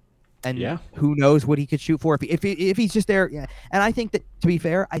 And who knows what he could shoot for if he's just there. Yeah. And I think that, to be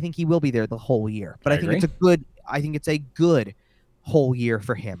fair, I think he will be there the whole year. But I think it's a good whole year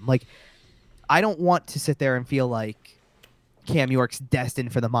for him. Like, I don't want to sit there and feel like Cam York's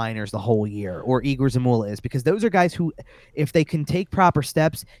destined for the minors the whole year, or Igor Zamula is, because those are guys who, if they can take proper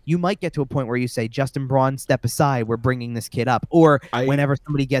steps, you might get to a point where you say, Justin Braun, step aside, we're bringing this kid up. Or whenever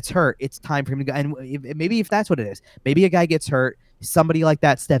somebody gets hurt, it's time for him to go. And maybe if that's what it is, maybe a guy gets hurt, somebody like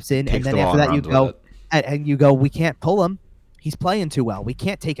that steps in, and then after that you go, we can't pull him. He's playing too well. We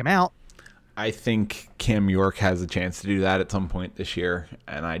can't take him out. I think Cam York has a chance to do that at some point this year,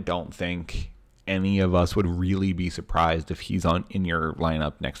 and I don't think any of us would really be surprised if he's in your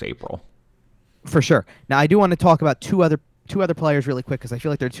lineup next April. For sure. Now, I do want to talk about two other players really quick because I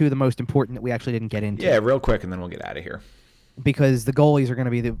feel like they're 2 of the most important that we actually didn't get into. Yeah, real quick, and then we'll get out of here. Because the goalies are going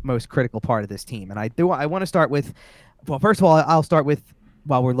to be the most critical part of this team. And I want to start with, well, first of all, I'll start with,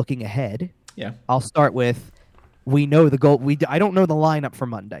 while we're looking ahead. Yeah. I'll start with, we know the goal. I don't know the lineup for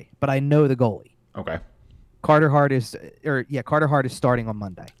Monday, but I know the goalie. Okay. Carter Hart is starting on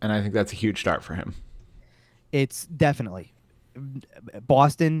Monday. And I think that's a huge start for him. It's definitely.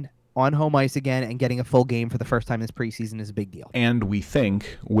 Boston on home ice again and getting a full game for the first time this preseason is a big deal. And we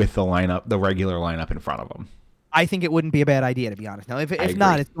think with the regular lineup in front of them. I think it wouldn't be a bad idea, to be honest. Now, if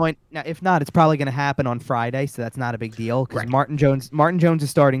not, it's probably going to happen on Friday, so that's not a big deal because Martin Jones is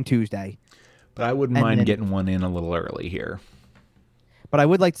starting Tuesday. But I wouldn't mind getting one in a little early here. But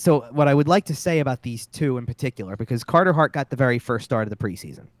what I would like to say about these 2 in particular, because Carter Hart got the very first start of the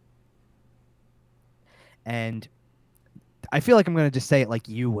preseason. And I feel like I'm going to just say it like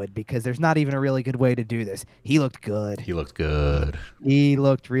you would, because there's not even a really good way to do this. He looked good. He looked good. He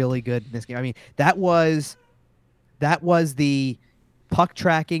looked really good in this game. I mean, that was the puck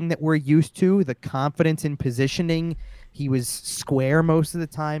tracking that we're used to, the confidence in positioning. He was square most of the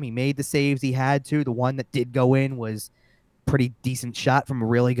time. He made the saves he had to. The one that did go in was pretty decent shot from a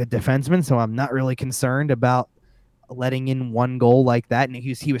really good defenseman, so I'm not really concerned about letting in 1 goal like that. And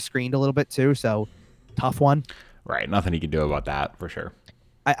he was screened a little bit too, so tough one. Right, nothing he can do about that for sure.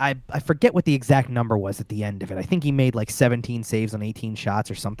 I forget what the exact number was at the end of it. I think he made like 17 saves on 18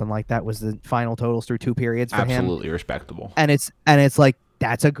 shots or something like that was the final totals through 2 periods for him. Absolutely respectable. And it's like,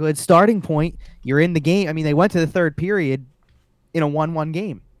 that's a good starting point. You're in the game. I mean, they went to the 3rd period in a 1-1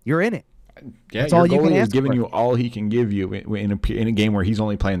 game. You're in it. Yeah, that's your goalie is giving you all he can give you in a game where he's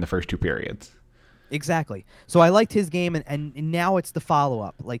only playing the first 2 periods. Exactly. So I liked his game, and now it's the follow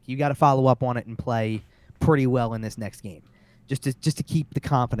up. Like you got to follow up on it and play pretty well in this next game, just to keep the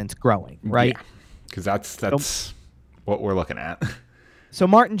confidence growing, right? Yeah, because that's So, that's what we're looking at. so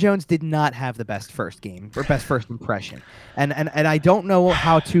Martin Jones did not have the best first game or best first impression, and I don't know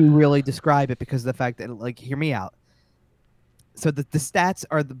how to really describe it because of the fact that, like, hear me out. So the stats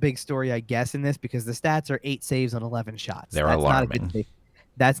are the big story, I guess, in this, because the stats are 8 saves on 11 shots. They're That's not a good alarming. save.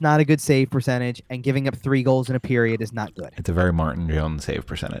 That's not a good save percentage, and giving up 3 goals in a period is not good. It's a very Martin Jones save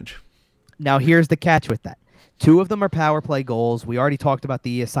percentage. Now, here's the catch with that. 2 of them are power play goals. We already talked about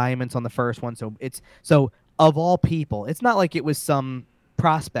the assignments on the first one, so of all people, it's not like it was some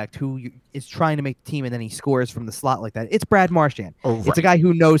prospect who is trying to make the team and then he scores from the slot like that. It's Brad Marchand. Oh, It's a guy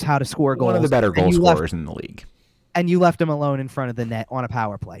who knows how to score goals. One of the better goal and scorers in the league. and you left him alone in front of the net on a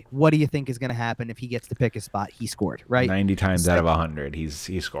power play. What do you think is going to happen if he gets to pick a spot? He scored, right? 90 times out of 100, he's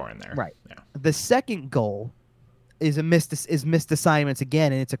scoring there. Right. Yeah. The second goal is missed assignments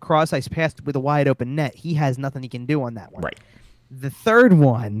again, and it's a cross ice pass with a wide open net. He has nothing he can do on that one. Right. The third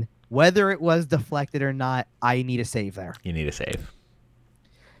one, whether it was deflected or not, I need a save there. You need a save.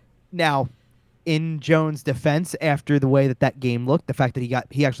 Now, in Jones' defense, after the way that game looked, the fact that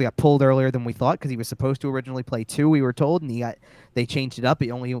he actually got pulled earlier than we thought because he was supposed to originally play 2, we were told, and they changed it up.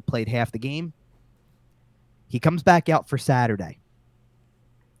 He only played half the game. He comes back out for Saturday,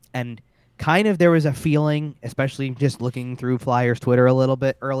 and kind of there was a feeling, especially just looking through Flyers Twitter a little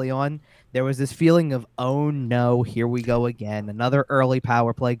bit early on, there was this feeling of, oh no, here we go again, another early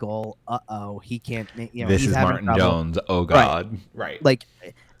power play goal. He can't. This he's is having Martin trouble. Jones. Oh God. Right. Like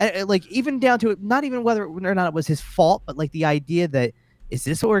even down to it, not even whether or not it was his fault, but like the idea that, is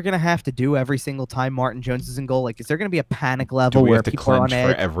this what we're gonna have to do every single time Martin Jones is in goal? Like, is there gonna be a panic level Do we where have to people are on clinch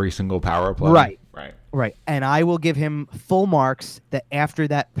for edge? every single power play? Right. Right. Right. And I will give him full marks that after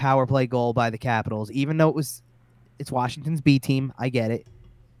that power play goal by the Capitals, even though it's Washington's B team, I get it.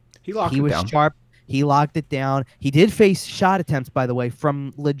 He locked He it was down. sharp. He locked it down. He did face shot attempts, by the way,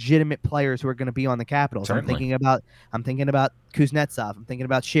 from legitimate players who are going to be on the Capitals. Certainly. I'm thinking about Kuznetsov. I'm thinking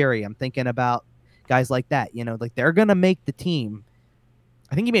about Sherry. I'm thinking about guys like that. Like they're going to make the team.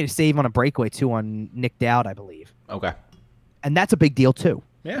 I think he made a save on a breakaway too on Nick Dowd, I believe. Okay. And that's a big deal too.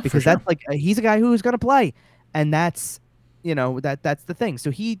 Yeah, because that's like he's a guy who's going to play, and that's that's the thing. So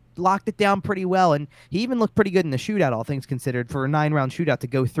he locked it down pretty well, and he even looked pretty good in the shootout, all things considered, for a 9-round shootout to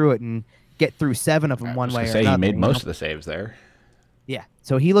go through it and get through 7 of them one way or another. He made most of the saves there. Yeah,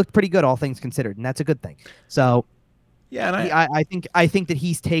 so he looked pretty good, all things considered, and that's a good thing. So yeah, and I think that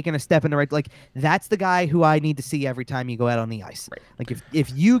he's taken a step in the right. Like that's the guy who I need to see every time you go out on the ice. Right. Like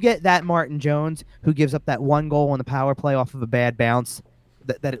if you get that Martin Jones who gives up that 1 goal on the power play off of a bad bounce,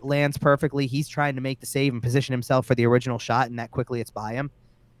 that it lands perfectly, he's trying to make the save and position himself for the original shot, and that quickly it's by him.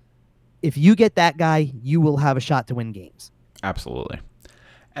 If you get that guy, you will have a shot to win games. Absolutely.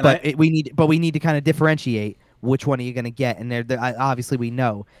 And we need to kind of differentiate which one are you going to get, and obviously we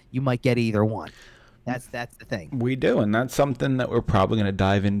know you might get either one. That's the thing. We do, and that's something that we're probably going to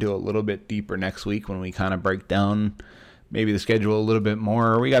dive into a little bit deeper next week when we kind of break down maybe the schedule a little bit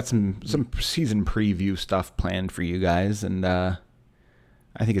more. We got some season preview stuff planned for you guys, and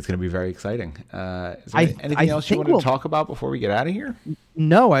I think it's going to be very exciting. Is there anything else you want to talk about before we get out of here?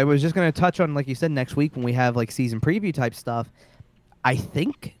 No, I was just going to touch on, like you said, next week when we have like season preview type stuff. I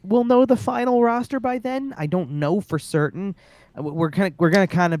think we'll know the final roster by then. I don't know for certain. We're going to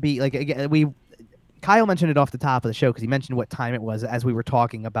kind of be like, again, Kyle mentioned it off the top of the show because he mentioned what time it was as we were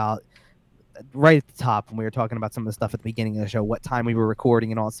talking about right at the top when we were talking about some of the stuff at the beginning of the show, what time we were recording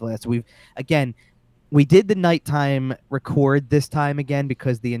and all that. So we did the nighttime record this time again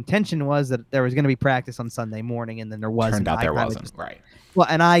because the intention was that there was going to be practice on Sunday morning, and then there wasn't. Turned out there wasn't. Right. Well,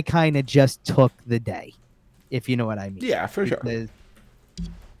 and I kind of just took the day, if you know what I mean. Yeah, for sure.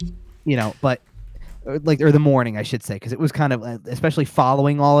 But or the morning, I should say, because it was kind of, especially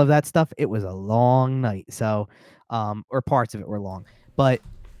following all of that stuff, it was a long night. So, or parts of it were long, but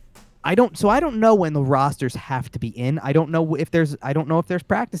I don't know when the rosters have to be in. I don't know if there's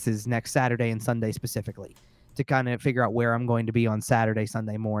practices next Saturday and Sunday specifically to kind of figure out where I'm going to be on Saturday,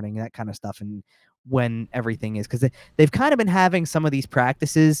 Sunday morning, that kind of stuff, and when everything is, because they've kind of been having some of these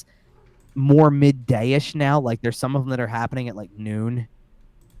practices more midday-ish now. Like there's some of them that are happening at like noon.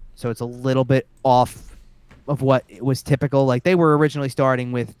 So it's a little bit off of what it was typical. Like they were originally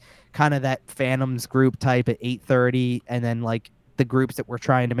starting with kind of that Phantoms group type at 8:30, and then like the groups that were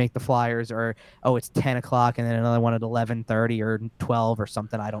trying to make the Flyers are, it's 10 o'clock, and then another one at 11:30 or 12 or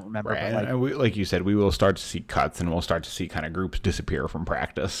something. I don't remember. Right. But like you said, we will start to see cuts, and we'll start to see kind of groups disappear from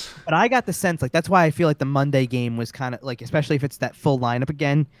practice. But I got the sense, like that's why I feel like the Monday game was kind of like, especially if it's that full lineup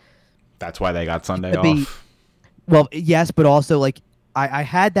again, That's why they got Sunday to be off. well, yes, but also like I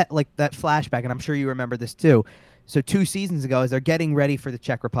had that like that flashback, and I'm sure you remember this too. So 2 seasons ago, as they're getting ready for the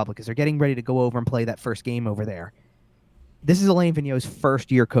Czech Republic, as they're getting ready to go over and play that first game over there, this is Alain Vigneault's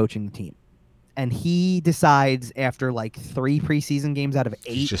first year coaching the team. And he decides after like 3 preseason games out of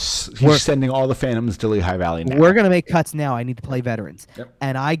 8, He's sending all the Phantoms to Lehigh Valley now. We're going to make cuts now. I need to play veterans. Yep.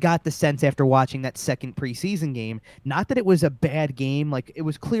 And I got the sense after watching that second preseason game, not that it was a bad game, like it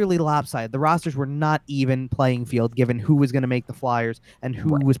was clearly lopsided. The rosters were not even playing field given who was going to make the Flyers and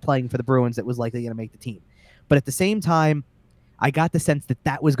who was playing for the Bruins that was likely going to make the team. But at the same time, I got the sense that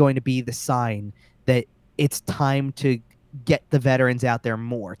that was going to be the sign that it's time to get the veterans out there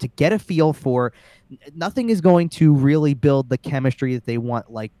more, to get a feel for. Nothing is going to really build the chemistry that they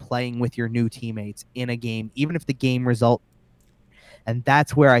want like playing with your new teammates in a game, even if the game result. And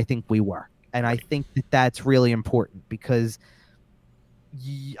that's where I think we were. And I think that that's really important because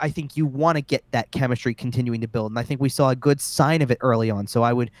I think you want to get that chemistry continuing to build. And I think we saw a good sign of it early on. So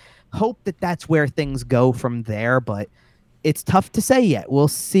I would hope that that's where things go from there, but it's tough to say yet. We'll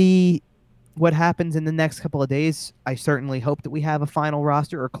see what happens in the next couple of days. I certainly hope that we have a final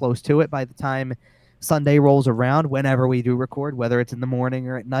roster or close to it by the time Sunday rolls around, whenever we do record, whether it's in the morning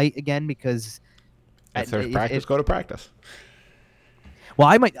or at night again, because if there's practice, go to practice. Well,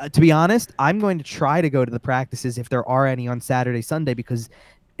 I might, to be honest, I'm going to try to go to the practices if there are any on Saturday, Sunday, because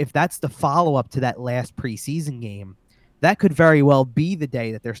if that's the follow-up to that last preseason game, that could very well be the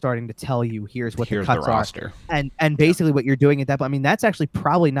day that they're starting to tell you, here's what the cuts roster are. And basically what you're doing at that point, I mean, that's actually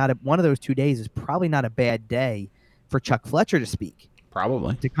probably not one of those 2 days is probably not a bad day for Chuck Fletcher to speak.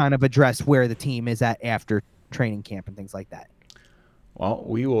 Probably. To kind of address where the team is at after training camp and things like that. Well,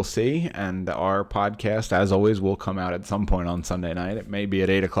 we will see, and our podcast, as always, will come out at some point on Sunday night. It may be at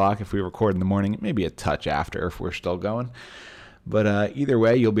 8 o'clock if we record in the morning. It may be a touch after if we're still going. But either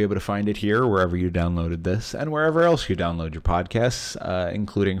way, you'll be able to find it here wherever you downloaded this and wherever else you download your podcasts,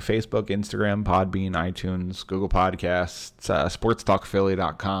 including Facebook, Instagram, Podbean, iTunes, Google Podcasts,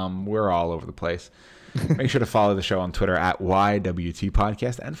 sportstalkphilly.com. We're all over the place. Make sure to follow the show on Twitter at YWT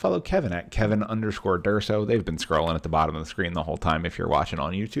Podcast and follow Kevin at Kevin_Durso. They've been scrolling at the bottom of the screen the whole time if you're watching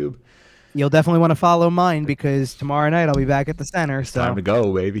on YouTube. You'll definitely want to follow mine because tomorrow night I'll be back at the center. It's time to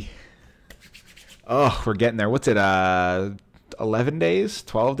go, baby. Oh, we're getting there. What's it, 11 days,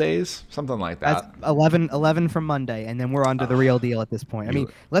 12 days, something like that. That's 11 from Monday, and then we're on to the real deal at this point. I mean,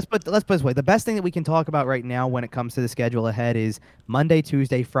 let's put this way. The best thing that we can talk about right now when it comes to the schedule ahead is Monday,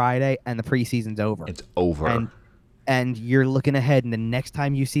 Tuesday, Friday, and the preseason's over. It's over. And you're looking ahead, and the next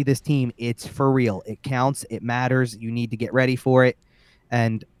time you see this team, it's for real. It counts. It matters. You need to get ready for it.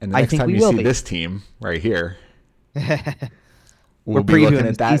 And the next time you see this team right here, we'll be looking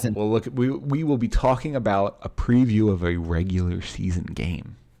at that. Season. We will be talking about a preview of a regular season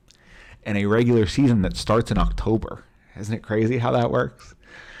game, and a regular season that starts in October. Isn't it crazy how that works?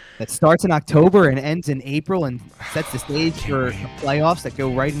 That starts in October and ends in April and sets the stage for playoffs that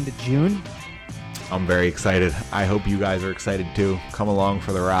go right into June. I'm very excited. I hope you guys are excited too. Come along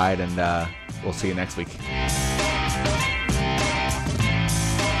for the ride, and we'll see you next week.